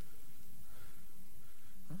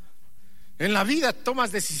 En la vida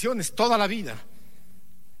tomas decisiones toda la vida.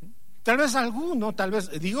 Tal vez alguno,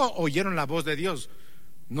 oyeron la voz de Dios.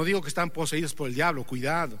 No digo que están poseídos por el diablo,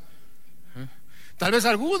 cuidado. Tal vez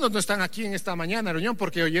algunos no están aquí en esta mañana reunión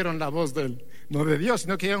porque oyeron la voz no de Dios,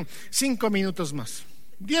 sino que oyeron 5 minutos más,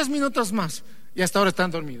 10 minutos más, y hasta ahora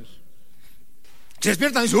están dormidos. Se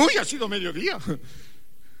despiertan y dicen, uy, ha sido mediodía.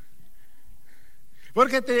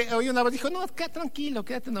 Porque te oí una voz, dijo, no, tranquilo,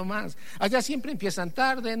 quédate nomás. Allá siempre empiezan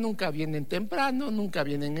tarde, nunca vienen temprano, nunca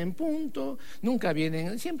vienen en punto,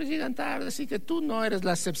 siempre llegan tarde, así que tú no eres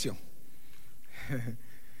la excepción.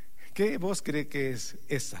 ¿Qué voz cree que es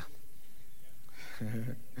esa?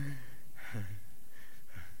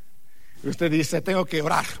 Usted dice, tengo que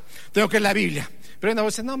orar, tengo que leer la Biblia. Pero una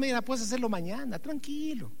voz dice, no, mira, puedes hacerlo mañana,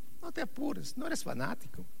 tranquilo, no te apures, no eres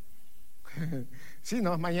fanático. Sí,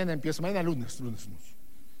 no, mañana empiezo, mañana lunes.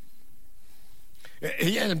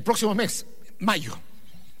 El próximo mes, mayo.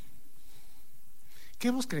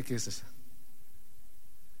 ¿Qué voz cree que es esa?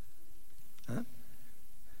 ¿Ah?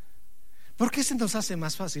 ¿Por qué se nos hace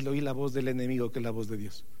más fácil oír la voz del enemigo que la voz de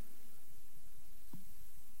Dios?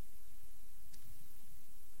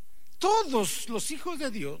 Todos los hijos de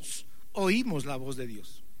Dios oímos la voz de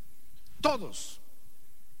Dios. Todos.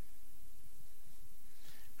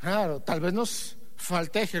 Claro, tal vez nos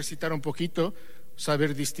falta ejercitar un poquito,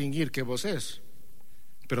 saber distinguir qué voz es.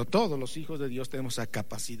 Pero todos los hijos de Dios tenemos esa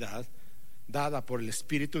capacidad dada por el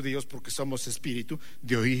Espíritu de Dios, porque somos Espíritu,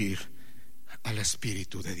 de oír al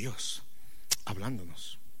Espíritu de Dios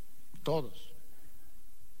hablándonos. Todos.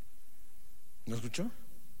 ¿No escuchó?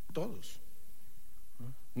 Todos.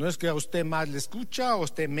 No es que a usted más le escucha o a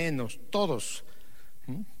usted menos, todos.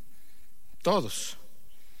 Todos.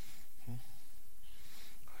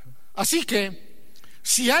 Así que,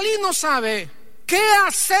 si alguien no sabe qué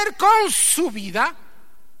hacer con su vida,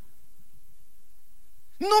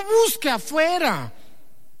 no busque afuera.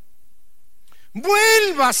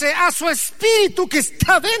 Vuélvase a su espíritu que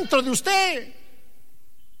está dentro de usted.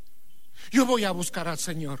 Yo voy a buscar al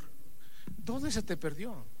Señor. ¿Dónde se te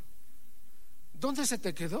perdió? ¿Dónde se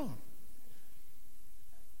te quedó?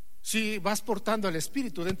 Si vas portando el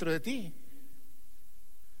Espíritu dentro de ti.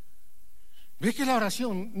 ¿Ve que la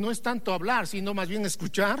oración no es tanto hablar, sino más bien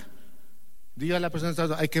escuchar? Diga a la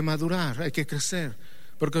persona, hay que madurar, hay que crecer.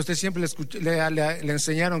 Porque a usted siempre le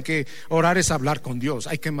enseñaron que orar es hablar con Dios.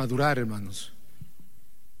 Hay que madurar, hermanos.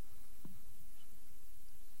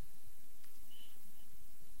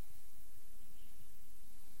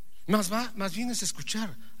 Más bien es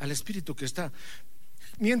escuchar al Espíritu que está.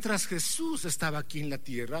 Mientras Jesús estaba aquí en la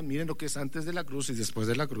tierra, miren lo que es antes de la cruz y después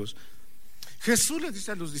de la cruz. Jesús les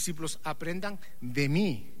dice a los discípulos, aprendan de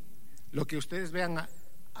mí. Lo que ustedes vean a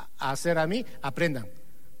hacer a mí, aprendan.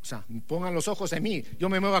 O sea, pongan los ojos en mí. Yo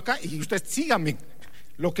me muevo acá y ustedes síganme.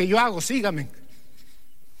 Lo que yo hago, síganme.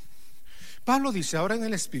 Pablo dice, ahora en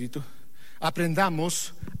el Espíritu,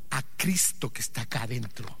 aprendamos a Cristo que está acá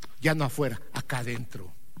adentro. Ya no afuera, acá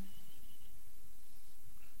adentro.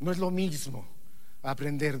 No es lo mismo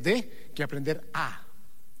aprender de que aprender a.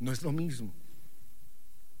 No es lo mismo.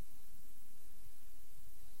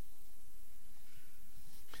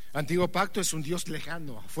 Antiguo pacto es un Dios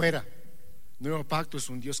lejano, afuera. Nuevo pacto es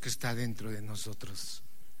un Dios que está dentro de nosotros,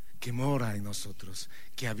 que mora en nosotros,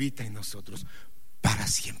 que habita en nosotros para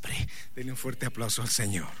siempre. Denle un fuerte aplauso al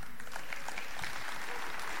Señor.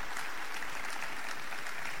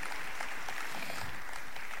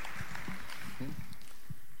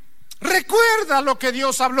 Recuerda lo que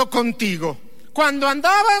Dios habló contigo cuando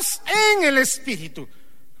andabas en el Espíritu.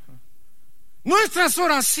 Nuestras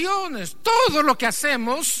oraciones, todo lo que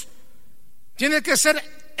hacemos, tiene que ser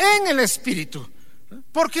en el Espíritu.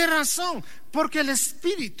 ¿Por qué razón? Porque el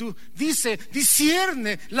Espíritu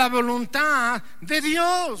discierne la voluntad de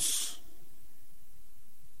Dios.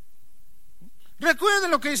 Recuerden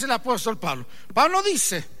lo que dice el apóstol Pablo. Pablo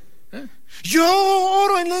dice: yo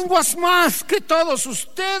oro en lenguas más que todos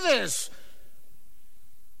ustedes,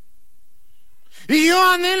 y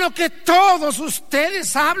yo anhelo que todos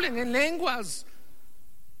ustedes hablen en lenguas,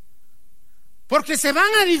 porque se van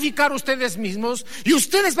a edificar ustedes mismos y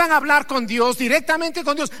ustedes van a hablar con Dios, directamente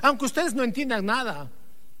con Dios, aunque ustedes no entiendan nada,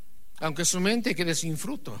 aunque su mente quede sin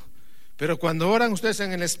fruto. Pero cuando oran ustedes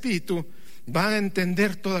en el Espíritu, van a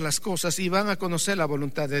entender todas las cosas y van a conocer la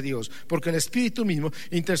voluntad de Dios, porque el Espíritu mismo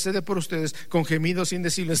intercede por ustedes con gemidos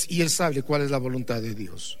indecibles, y Él sabe cuál es la voluntad de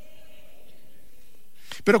Dios.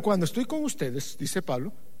 Pero cuando estoy con ustedes, dice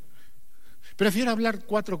Pablo, prefiero hablar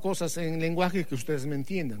 4 cosas en lenguaje que ustedes me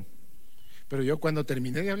entiendan. Pero yo, cuando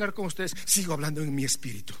terminé de hablar con ustedes, sigo hablando en mi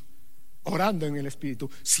espíritu, orando en el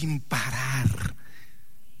Espíritu sin parar.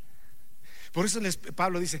 Por eso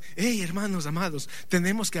Pablo dice: hey, hermanos amados,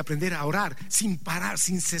 tenemos que aprender a orar sin parar,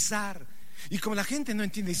 sin cesar. Y como la gente no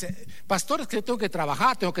entiende, dice: pastor, es que tengo que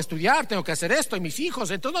trabajar, tengo que estudiar, tengo que hacer esto, y mis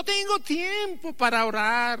hijos, entonces no tengo tiempo para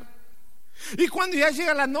orar. Y cuando ya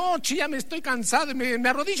llega la noche, ya me estoy cansado y me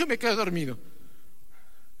arrodillo y me quedo dormido.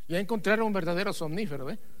 Ya encontraron un verdadero somnífero,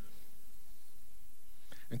 ¿eh?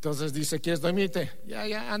 Entonces dice: ¿quieres dormirte?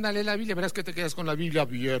 Ya, ándale la Biblia, verás que te quedas con la Biblia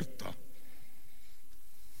abierta.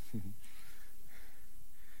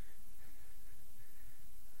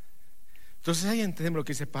 Entonces ahí entendemos lo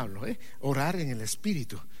que dice Pablo, orar en el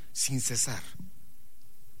Espíritu sin cesar.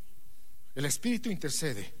 El Espíritu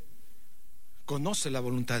intercede, conoce la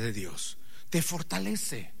voluntad de Dios, te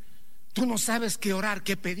fortalece. Tú no sabes qué orar,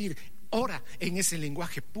 qué pedir, ora en ese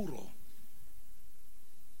lenguaje puro.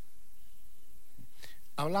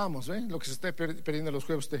 Hablamos, lo que se está perdiendo los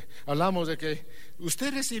jueves, hablamos de que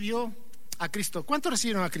usted recibió a Cristo. ¿Cuánto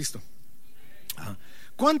recibieron a Cristo?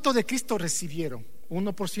 ¿Cuánto de Cristo recibieron?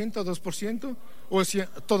 ¿1%, 2%?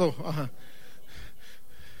 ¿O todo? Ajá.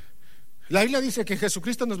 La Biblia dice que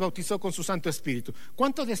Jesucristo nos bautizó con su Santo Espíritu.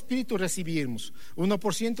 ¿Cuánto de Espíritu recibimos?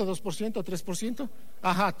 ¿1%, 2%, 3%?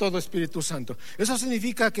 Ajá, todo Espíritu Santo. Eso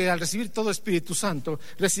significa que al recibir todo Espíritu Santo,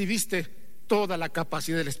 recibiste toda la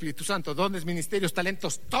capacidad del Espíritu Santo, dones, ministerios,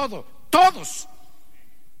 talentos, todos.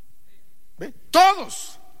 ¿Ve?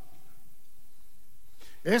 Todos.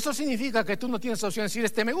 Eso significa que tú no tienes opción de decir: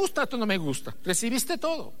 este me gusta, tú no me gusta. Recibiste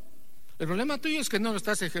todo. El problema tuyo es que no lo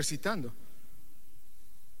estás ejercitando.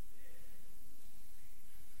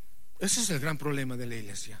 Ese es el gran problema de la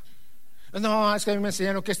iglesia. No, es que a mí me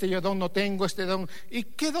enseñaron que este yo don no tengo, este don. ¿Y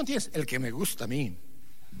qué don tienes? El que me gusta a mí.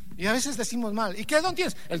 Y a veces decimos mal: ¿y qué don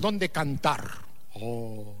tienes? El don de cantar.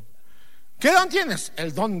 ¿Qué don tienes?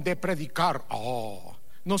 El don de predicar.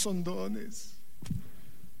 No son dones.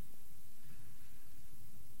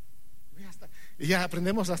 Y ya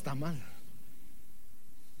aprendemos hasta mal.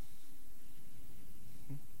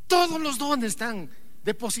 Todos los dones están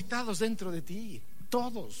depositados dentro de ti,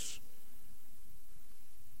 todos.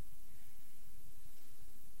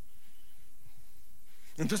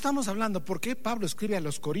 Entonces estamos hablando, ¿por qué Pablo escribe a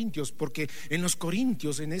los Corintios? Porque en los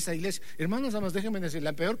Corintios, en esa iglesia, hermanos, además déjenme decir,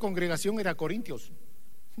 la peor congregación era Corintios.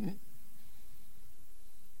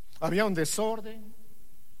 Había un desorden.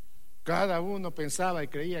 Cada uno pensaba y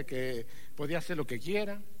creía que podía hacer lo que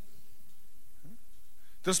quiera.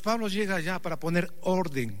 Entonces Pablo llega allá para poner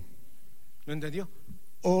orden. ¿Lo entendió?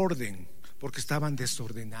 Orden, porque estaban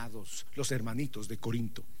desordenados los hermanitos de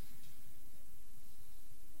Corinto.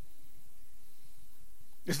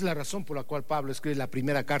 Esa es la razón por la cual Pablo escribe la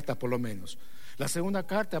primera carta, por lo menos. La segunda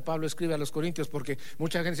carta Pablo escribe a los Corintios porque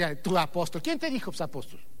mucha gente dice: tú apóstol. ¿Quién te dijo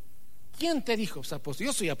apóstol? ¿Quién te dijo apóstol?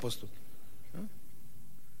 Yo soy apóstol.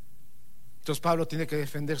 Entonces Pablo tiene que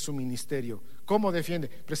defender su ministerio. ¿Cómo defiende?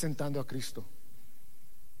 Presentando a Cristo.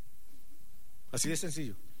 Así de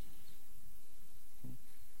sencillo.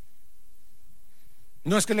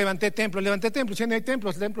 No es que levanté templo. Si no hay templo,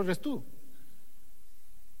 el templo eres tú.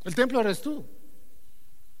 El templo eres tú.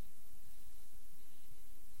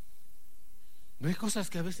 ¿No hay cosas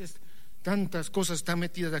que a veces, tantas cosas están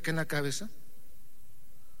metidas acá en la cabeza?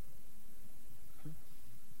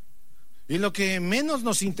 Y lo que menos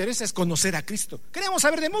nos interesa es conocer a Cristo. Queremos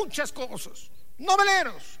saber de muchas cosas.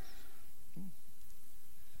 Noveleros.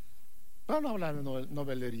 Vamos a hablar de la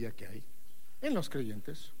novelería que hay en los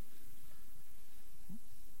creyentes.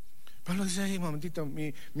 Pablo dice ahí, un momentito,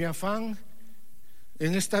 mi afán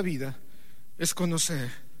en esta vida es conocer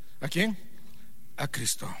 ¿a quién? A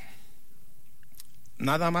Cristo.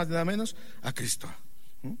 Nada más, nada menos, a Cristo.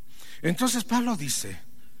 Entonces Pablo dice,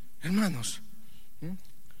 hermanos,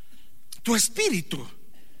 tu espíritu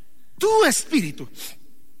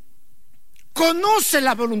conoce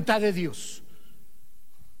la voluntad de Dios.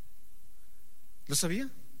 ¿Lo sabía?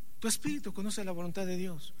 Tu espíritu conoce la voluntad de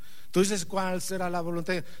Dios. Tú dices, ¿cuál será la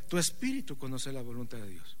voluntad de Dios? Tu espíritu conoce la voluntad de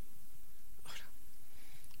Dios. Ahora,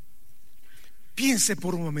 piense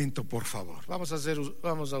por un momento, por favor. Vamos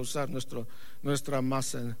a usar nuestra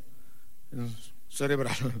masa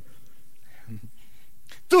cerebral.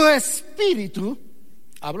 Tu espíritu,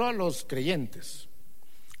 habló a los creyentes,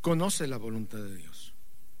 conoce la voluntad de Dios.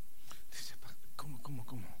 Dice, ¿cómo?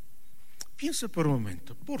 Piense por un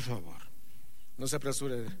momento, por favor. No se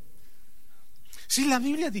apresure. Si la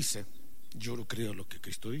Biblia dice, yo creo lo que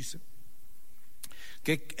Cristo dice,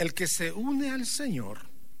 que el que se une al Señor,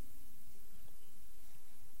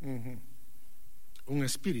 un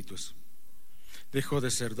espíritu es, dejó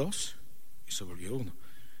de ser dos y se volvió uno.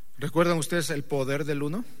 ¿Recuerdan ustedes el poder del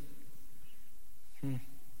uno?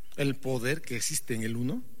 El poder que existe en el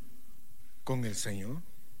uno con el Señor.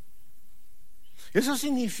 Eso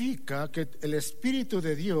significa que el Espíritu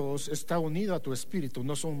de Dios está unido a tu espíritu.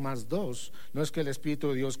 No son más dos. No es que el Espíritu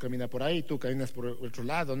de Dios camina por ahí, tú caminas por el otro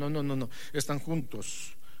lado. No. Están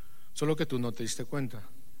juntos. Solo que tú no te diste cuenta.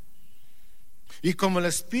 Y como el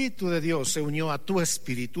Espíritu de Dios se unió a tu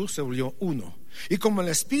espíritu, se volvió uno. Y como el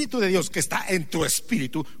Espíritu de Dios que está en tu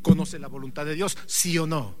espíritu conoce la voluntad de Dios, ¿sí o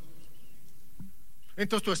no?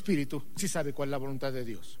 Entonces tu espíritu sí sabe cuál es la voluntad de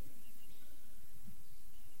Dios.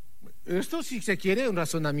 Esto, si se quiere, un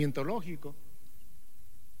razonamiento lógico,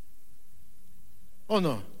 ¿o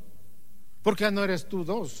no? Porque ya no eres tú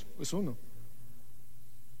dos, es uno,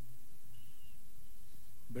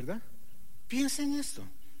 ¿verdad? Piensa en esto.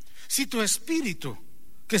 Si tu espíritu,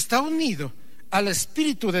 que está unido al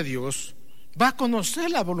Espíritu de Dios, va a conocer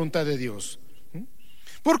la voluntad de Dios.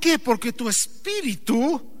 ¿Por qué? Porque tu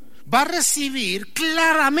espíritu va a recibir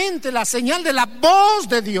claramente la señal de la voz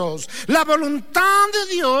de Dios. La voluntad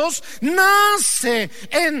de Dios nace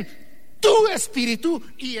en tu espíritu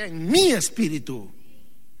y en mi espíritu.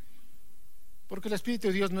 Porque el Espíritu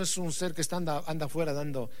de Dios no es un ser que anda afuera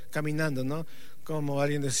caminando, ¿no? Como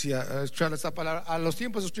alguien decía, escuchar esta palabra, a los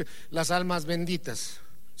tiempos las almas benditas.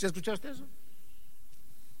 ¿Sí escuchaste eso?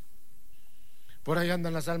 Por ahí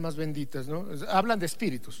andan las almas benditas, ¿no? Hablan de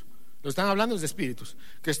espíritus. Lo están hablando de espíritus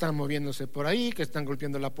que están moviéndose por ahí, que están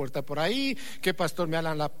golpeando la puerta por ahí, que pastor me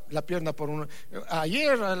alan la pierna por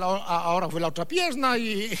ayer, ahora fue la otra pierna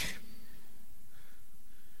y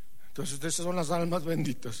entonces esas son las almas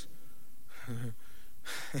benditas.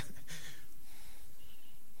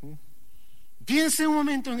 Piense un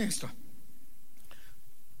momento en esto.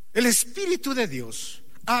 El Espíritu de Dios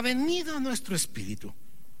ha venido a nuestro espíritu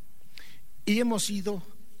y hemos sido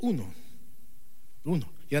uno,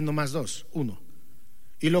 ya no más dos, uno.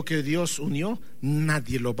 Y lo que Dios unió,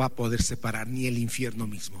 nadie lo va a poder separar, ni el infierno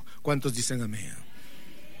mismo. ¿Cuántos dicen amén?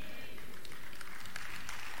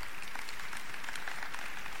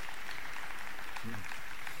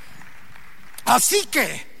 Así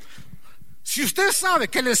que, si usted sabe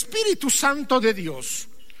que el Espíritu Santo de Dios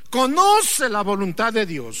conoce la voluntad de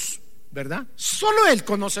Dios, ¿verdad? Solo Él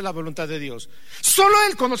conoce la voluntad de Dios. Solo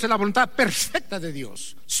Él conoce la voluntad perfecta de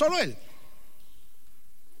Dios. Solo Él.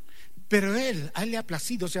 Pero a Él le ha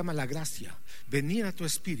placido, se llama la gracia, venir a tu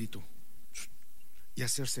espíritu y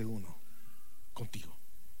hacerse uno contigo.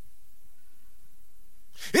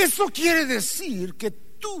 Eso quiere decir que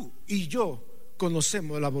tú y yo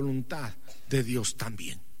conocemos la voluntad de Dios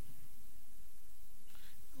también.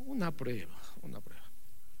 Una prueba.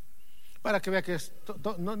 Para que vea que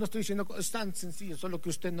no estoy diciendo es tan sencillo, solo que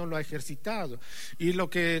usted no lo ha ejercitado. Y lo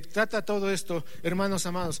que trata todo esto, hermanos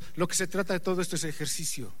amados, lo que se trata de todo esto es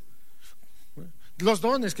ejercicio. Los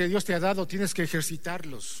dones que Dios te ha dado tienes que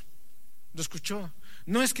ejercitarlos. ¿Lo escuchó?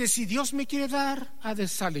 No es que si Dios me quiere dar, ha de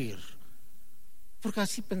salir, porque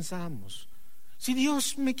así pensamos. Si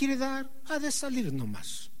Dios me quiere dar, ha de salir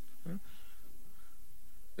nomás.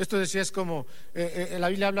 Esto decía, es como la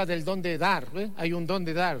Biblia habla del don de dar, hay un don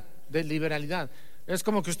de dar, de liberalidad. Es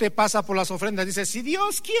como que usted pasa por las ofrendas, dice, si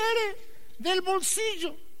Dios quiere, del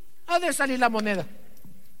bolsillo ha de salir la moneda.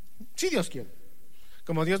 Si Dios quiere.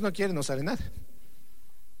 Como Dios no quiere, no sale nada.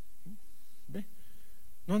 ¿Ve?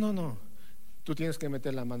 No. Tú tienes que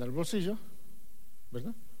meter la mano al bolsillo,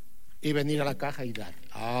 ¿verdad? Y venir a la caja y dar.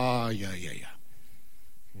 Ay.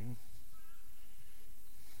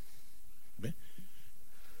 ¿Ve?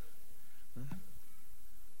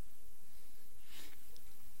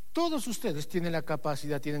 Todos ustedes tienen la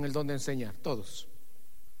capacidad, tienen el don de enseñar, todos.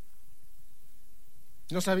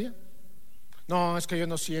 ¿No sabía? No, es que yo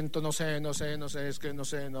no siento, no sé, es que no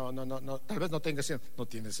sé, no, tal vez no tengas, no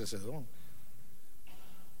tienes ese don.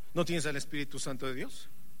 ¿No tienes al Espíritu Santo de Dios?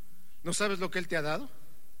 ¿No sabes lo que Él te ha dado?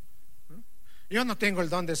 Yo no tengo el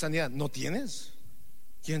don de sanidad. ¿No tienes?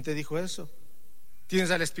 ¿Quién te dijo eso?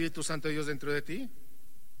 ¿Tienes al Espíritu Santo de Dios dentro de ti?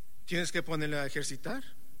 ¿Tienes que ponerle a ejercitar?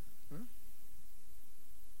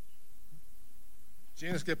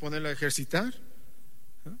 ¿Tienes que ponerlo a ejercitar?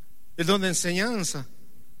 El don de enseñanza.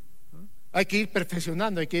 Hay que ir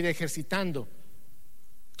perfeccionando, hay que ir ejercitando.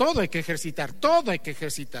 Todo hay que ejercitar, todo hay que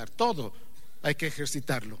ejercitarlo.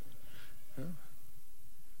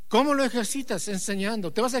 ¿Cómo lo ejercitas?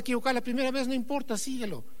 Enseñando. Te vas a equivocar la primera vez, no importa,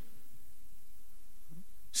 síguelo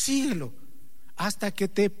hasta que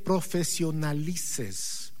te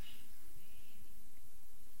profesionalices.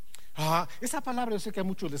 Esa palabra yo sé que a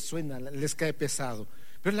muchos les suena, les cae pesado,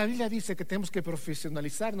 pero la Biblia dice que tenemos que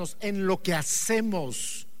profesionalizarnos en lo que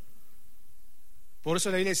hacemos. Por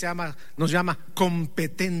eso la Biblia nos llama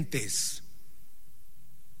competentes.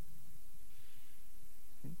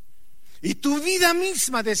 Y tu vida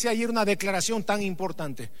misma, decía ayer una declaración tan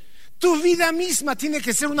importante, tu vida misma tiene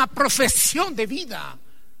que ser una profesión de vida.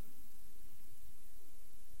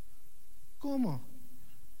 ¿Cómo?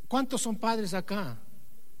 ¿Cuántos son padres acá?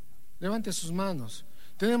 Levante sus manos.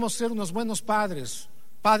 Tenemos que ser unos buenos padres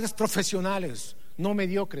profesionales, no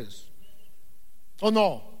mediocres. ¿O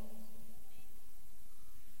no?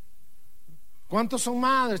 ¿Cuántos son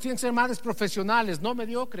madres? Tienen que ser madres profesionales, no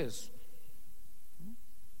mediocres.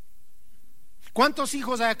 ¿Cuántos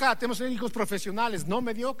hijos hay acá? Tenemos que ser hijos profesionales, no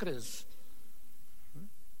mediocres.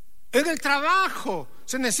 En el trabajo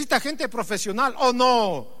se necesita gente profesional, ¿o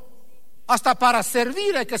no? Hasta para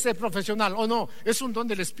servir hay que ser profesional, ¿o no? Es un don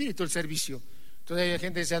del Espíritu el servicio. Entonces hay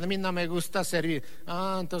gente que dice, a mí no me gusta servir.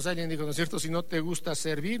 Entonces alguien dijo, ¿no es cierto? Si no te gusta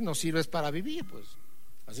servir, no sirves para vivir, pues.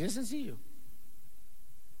 Así de sencillo.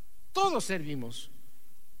 Todos servimos.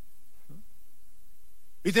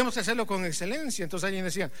 Y tenemos que hacerlo con excelencia. Entonces alguien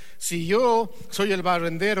decía, si yo soy el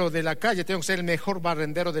barrendero de la calle, tengo que ser el mejor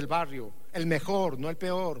barrendero del barrio. El mejor, no el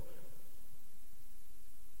peor.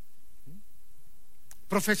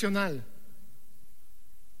 Profesional.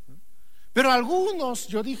 Pero algunos,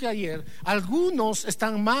 yo dije ayer, algunos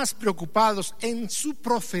están más preocupados en su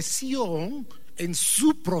profesión,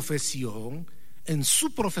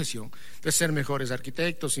 de ser mejores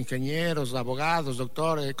arquitectos, ingenieros, abogados,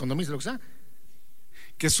 doctores, economistas, lo que sea,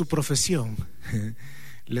 que su profesión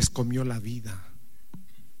les comió la vida.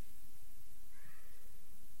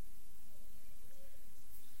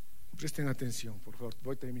 Presten atención, por favor,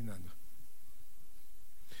 voy terminando.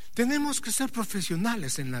 Tenemos que ser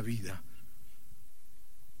profesionales en la vida.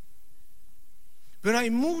 Pero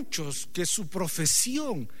hay muchos que su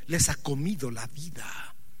profesión les ha comido la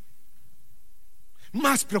vida.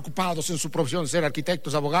 Más preocupados en su profesión, ser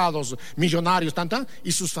arquitectos, abogados, millonarios,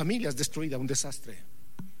 y sus familias destruidas, un desastre.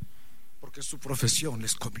 Porque su profesión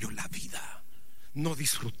les comió la vida. No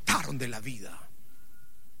disfrutaron de la vida.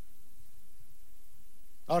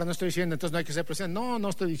 Ahora no estoy diciendo entonces no hay que ser presente. No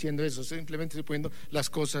estoy diciendo eso. Simplemente estoy poniendo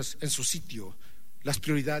las cosas en su sitio, las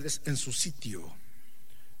prioridades en su sitio.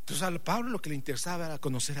 Entonces a Pablo lo que le interesaba era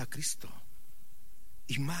conocer a Cristo.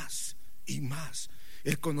 Y más.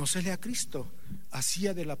 El conocerle a Cristo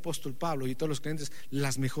hacía del apóstol Pablo y todos los creyentes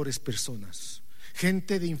las mejores personas.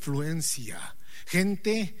 Gente de influencia,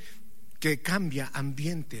 gente que cambia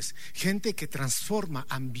ambientes, gente que transforma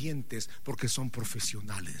ambientes porque son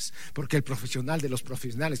profesionales. Porque el profesional de los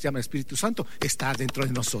profesionales, se llama Espíritu Santo, está dentro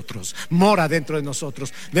de nosotros, mora dentro de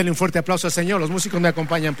nosotros. Denle un fuerte aplauso al Señor. Los músicos me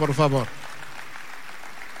acompañan, por favor.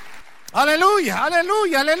 Aleluya,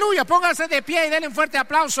 aleluya, aleluya. Pónganse de pie y denle un fuerte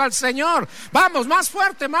aplauso al Señor. Vamos, más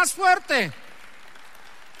fuerte, más fuerte.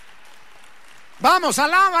 Vamos,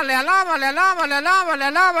 alábale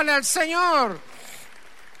al Señor.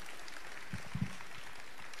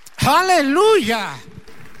 Aleluya.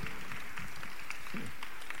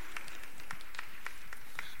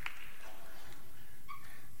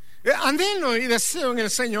 Anhelo y deseo en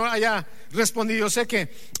el Señor. Allá respondí, yo sé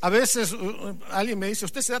que a veces alguien me dice,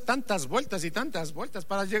 usted se da tantas vueltas y tantas vueltas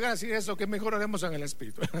para llegar a decir eso, que mejor haremos en el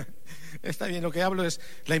Espíritu. Está bien, lo que hablo es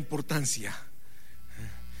la importancia.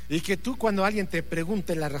 Y que tú, cuando alguien te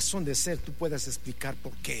pregunte la razón de ser, tú puedas explicar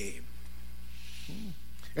por qué.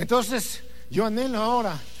 Entonces yo anhelo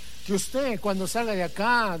ahora que usted cuando salga de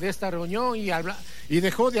acá, de esta reunión y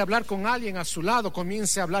dejó de hablar con alguien a su lado,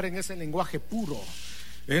 comience a hablar en ese lenguaje puro,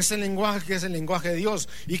 ese lenguaje que es el lenguaje de Dios,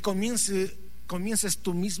 y comiences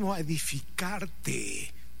tú mismo a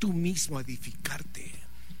edificarte,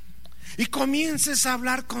 y comiences a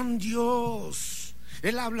hablar con Dios.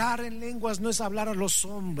 El hablar en lenguas no es hablar a los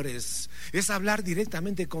hombres, es hablar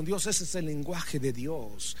directamente con Dios. Ese es el lenguaje de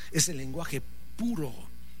Dios, es el lenguaje puro,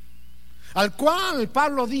 al cual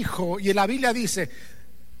Pablo dijo, y en la Biblia dice: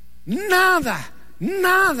 nada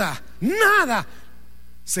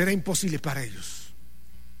será imposible para ellos.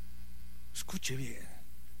 Escuche bien,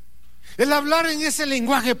 el hablar en ese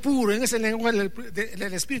lenguaje puro, en ese lenguaje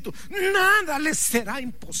del Espíritu, nada les será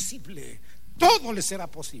imposible, todo les será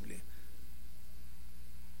posible.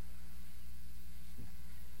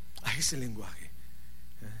 A ese lenguaje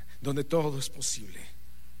donde todo es posible,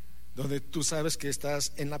 donde tú sabes que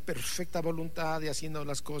estás en la perfecta voluntad y haciendo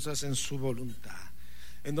las cosas en su voluntad,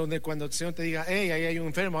 en donde cuando el Señor te diga: hey, ahí hay un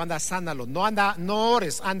enfermo, anda, sánalo. No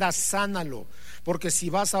ores, anda, sánalo, porque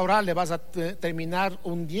si vas a orar le vas a terminar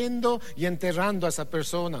hundiendo y enterrando a esa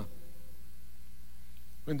persona.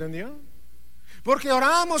 ¿Me entendió? Porque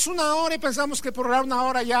oramos una hora y pensamos que por orar una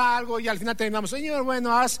hora ya algo, y al final terminamos: Señor,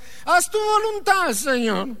 bueno, haz tu voluntad,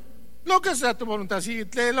 Señor, lo que sea tu voluntad. Si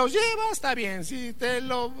te lo llevas, está bien. Si te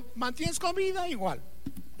lo mantienes con vida, igual.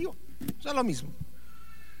 O sea, lo mismo.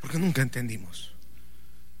 Porque nunca entendimos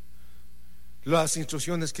las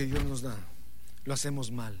instrucciones que Dios nos da. Lo hacemos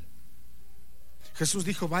mal. Jesús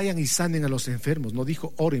dijo: vayan y sanen a los enfermos. No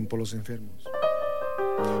dijo: oren por los enfermos.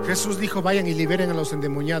 Jesús dijo: vayan y liberen a los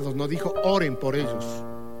endemoniados. No dijo: oren por ellos.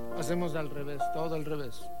 Hacemos al revés, todo al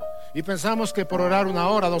revés. Y pensamos que por orar una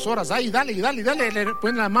hora, 2 horas, ay, dale, le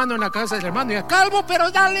ponen la mano en la cabeza del hermano y ya: calvo, pero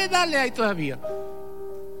dale, ahí todavía.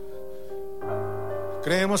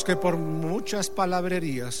 Creemos que por muchas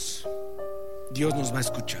palabrerías Dios nos va a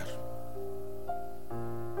escuchar.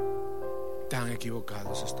 Tan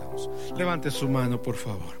equivocados estamos. Levante su mano, por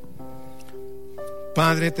favor.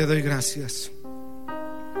 Padre, te doy gracias.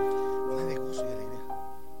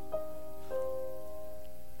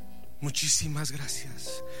 Muchísimas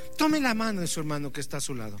gracias. Tome la mano de su hermano que está a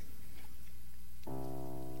su lado.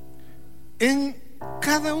 En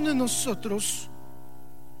cada uno de nosotros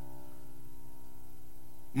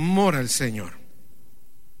mora el Señor.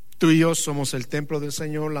 Tú y yo somos el templo del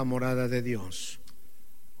Señor, la morada de Dios.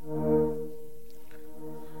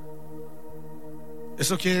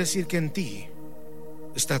 Eso quiere decir que en ti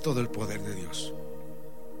está todo el poder de Dios.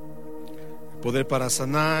 El poder para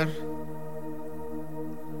sanar,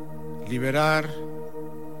 liberar,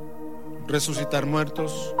 resucitar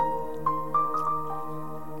muertos.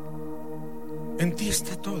 En ti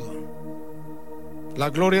está todo. La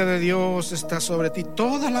gloria de Dios está sobre ti,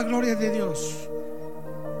 toda la gloria de Dios.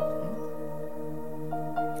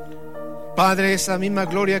 Padre, esa misma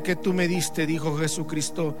gloria que tú me diste, dijo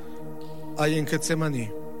Jesucristo ahí en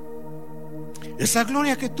Getsemaní, esa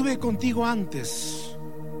gloria que tuve contigo antes,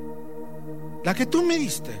 la que tú me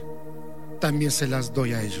diste, también se las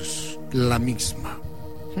doy a ellos, la misma.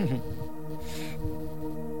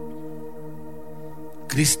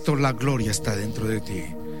 Cristo, la gloria está dentro de ti.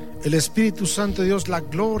 El Espíritu Santo de Dios, la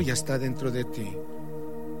gloria está dentro de ti.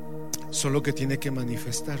 Solo que tiene que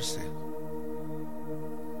manifestarse.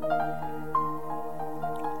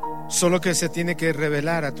 Solo que se tiene que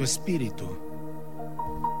revelar a tu espíritu.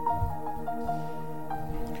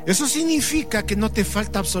 Eso significa que no te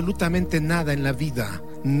falta absolutamente nada en la vida.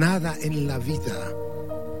 Nada en la vida.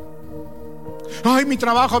 Ay, mi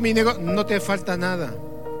trabajo, mi negocio. No te falta nada.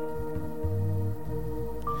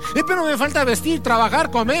 Pero me falta vestir, trabajar,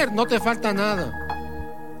 comer. No te falta nada.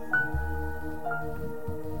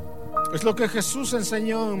 Es lo que Jesús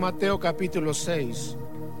enseñó en Mateo capítulo 6.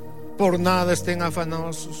 Por nada estén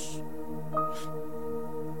afanosos.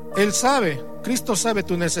 Él sabe, Cristo sabe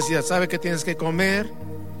tu necesidad. Sabe que tienes que comer,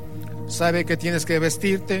 sabe que tienes que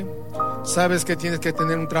vestirte, sabes que tienes que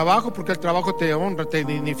tener un trabajo, porque el trabajo te honra, te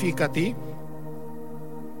dignifica a ti.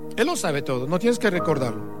 Él lo sabe todo, no tienes que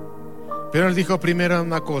recordarlo. Pero Él dijo primero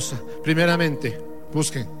una cosa: primeramente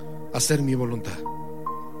busquen hacer mi voluntad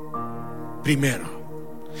primero,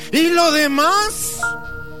 y lo demás,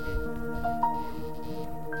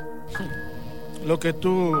 lo que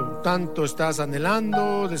tú tanto estás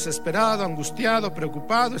anhelando, desesperado, angustiado,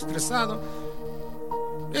 preocupado, estresado,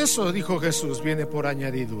 eso, dijo Jesús, viene por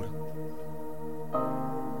añadidura.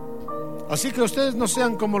 Así que ustedes no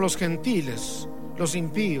sean como los gentiles, los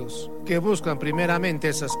impíos, que buscan primeramente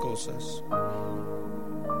esas cosas.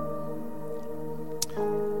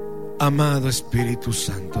 Amado Espíritu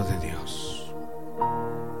Santo de Dios,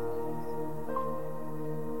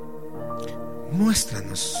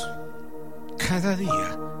 muéstranos cada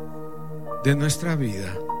día de nuestra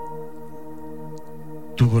vida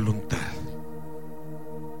tu voluntad.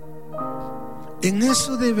 En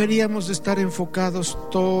eso deberíamos estar enfocados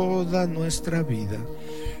toda nuestra vida.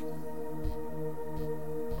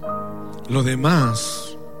 Lo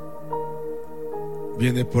demás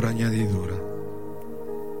viene por añadidura.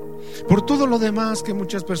 Por todo lo demás que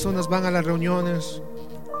muchas personas van a las reuniones,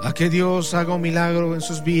 a que Dios haga un milagro en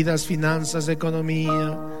sus vidas, finanzas,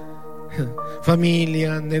 economía,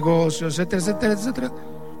 familia, negocios, etcétera, etcétera, etcétera.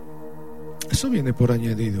 Eso viene por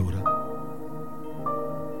añadidura.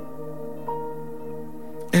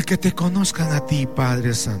 El que te conozcan a ti,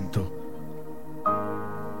 Padre Santo,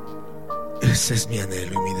 ese es mi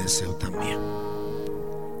anhelo y mi deseo también.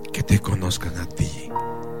 Que te conozcan a ti,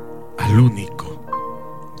 al único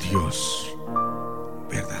Dios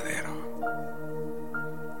verdadero.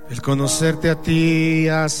 El conocerte a ti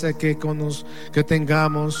hace que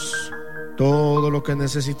tengamos todo lo que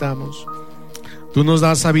necesitamos. Tú nos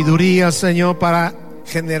das sabiduría, Señor, para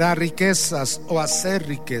generar riquezas o hacer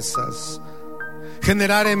riquezas,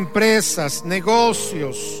 generar empresas,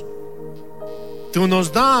 negocios. Tú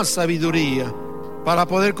nos das sabiduría para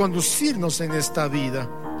poder conducirnos en esta vida,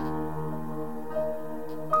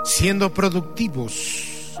 siendo productivos.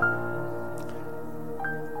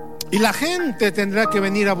 Y la gente tendrá que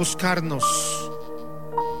venir a buscarnos.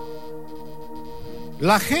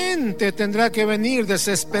 La gente tendrá que venir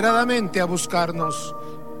desesperadamente a buscarnos,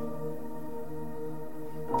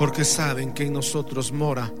 porque saben que en nosotros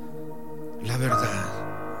mora la verdad,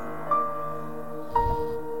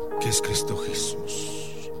 que es Cristo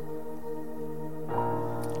Jesús.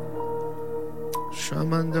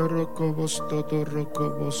 Shamanda rokobos todo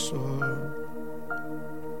rokoboso.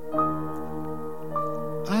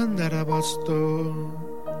 Andarabasto.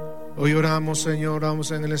 Hoy oramos, Señor,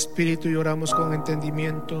 oramos en el Espíritu y oramos con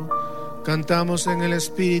entendimiento. Cantamos en el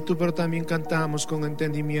Espíritu, pero también cantamos con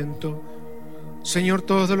entendimiento. Señor,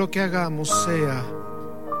 todo lo que hagamos sea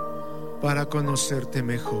para conocerte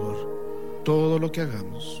mejor. Todo lo que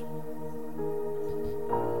hagamos,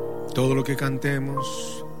 todo lo que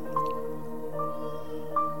cantemos,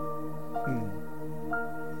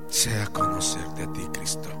 sea conocerte a ti,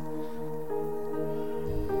 Cristo.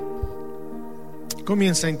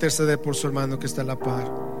 Comienza a interceder por su hermano que está a la par.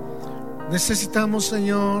 Necesitamos,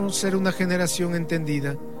 Señor, ser una generación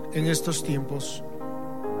entendida en estos tiempos.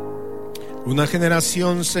 Una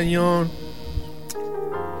generación, Señor,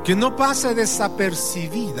 que no pase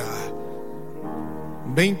desapercibida.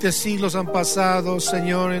 20 siglos han pasado,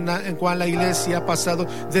 Señor, en cual la iglesia ha pasado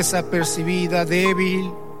desapercibida, débil.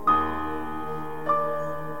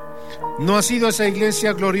 No ha sido esa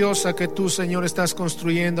iglesia gloriosa que tú, Señor, estás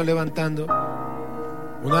construyendo, levantando.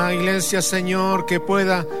 Una iglesia, Señor, que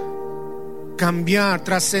pueda cambiar,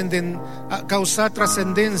 causar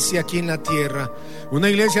trascendencia aquí en la tierra. Una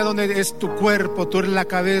iglesia donde es tu cuerpo, tú eres la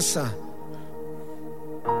cabeza.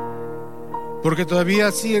 Porque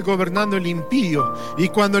todavía sigue gobernando el impío, y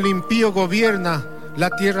cuando el impío gobierna,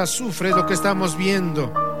 la tierra sufre, es lo que estamos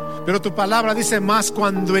viendo. Pero tu palabra dice más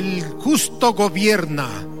cuando el justo gobierna.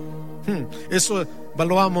 Eso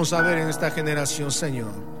lo vamos a ver en esta generación,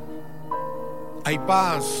 Señor. Hay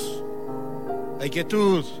paz, hay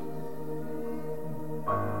quietud.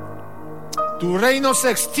 Tu reino se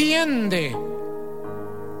extiende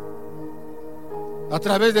a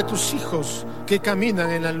través de tus hijos que caminan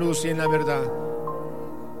en la luz y en la verdad.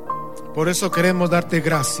 Por eso queremos darte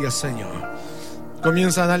gracias, Señor.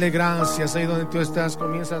 Comienza a darle gracias ahí donde tú estás.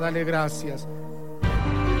 Comienza a darle gracias.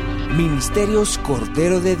 Ministerios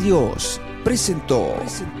Cordero de Dios presentó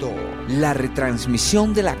la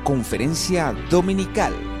retransmisión de la conferencia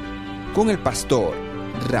dominical con el pastor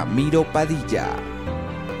Ramiro Padilla.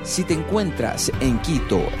 Si te encuentras en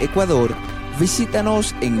Quito, Ecuador,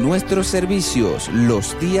 visítanos en nuestros servicios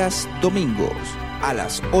los días domingos a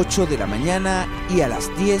las 8 de la mañana y a las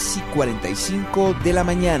 10:45 de la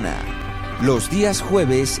mañana. Los días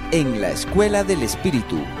jueves en la Escuela del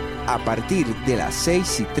Espíritu a partir de las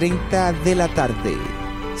 6:30 de la tarde.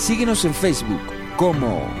 Síguenos en Facebook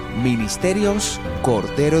como Ministerios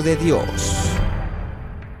Cordero de Dios.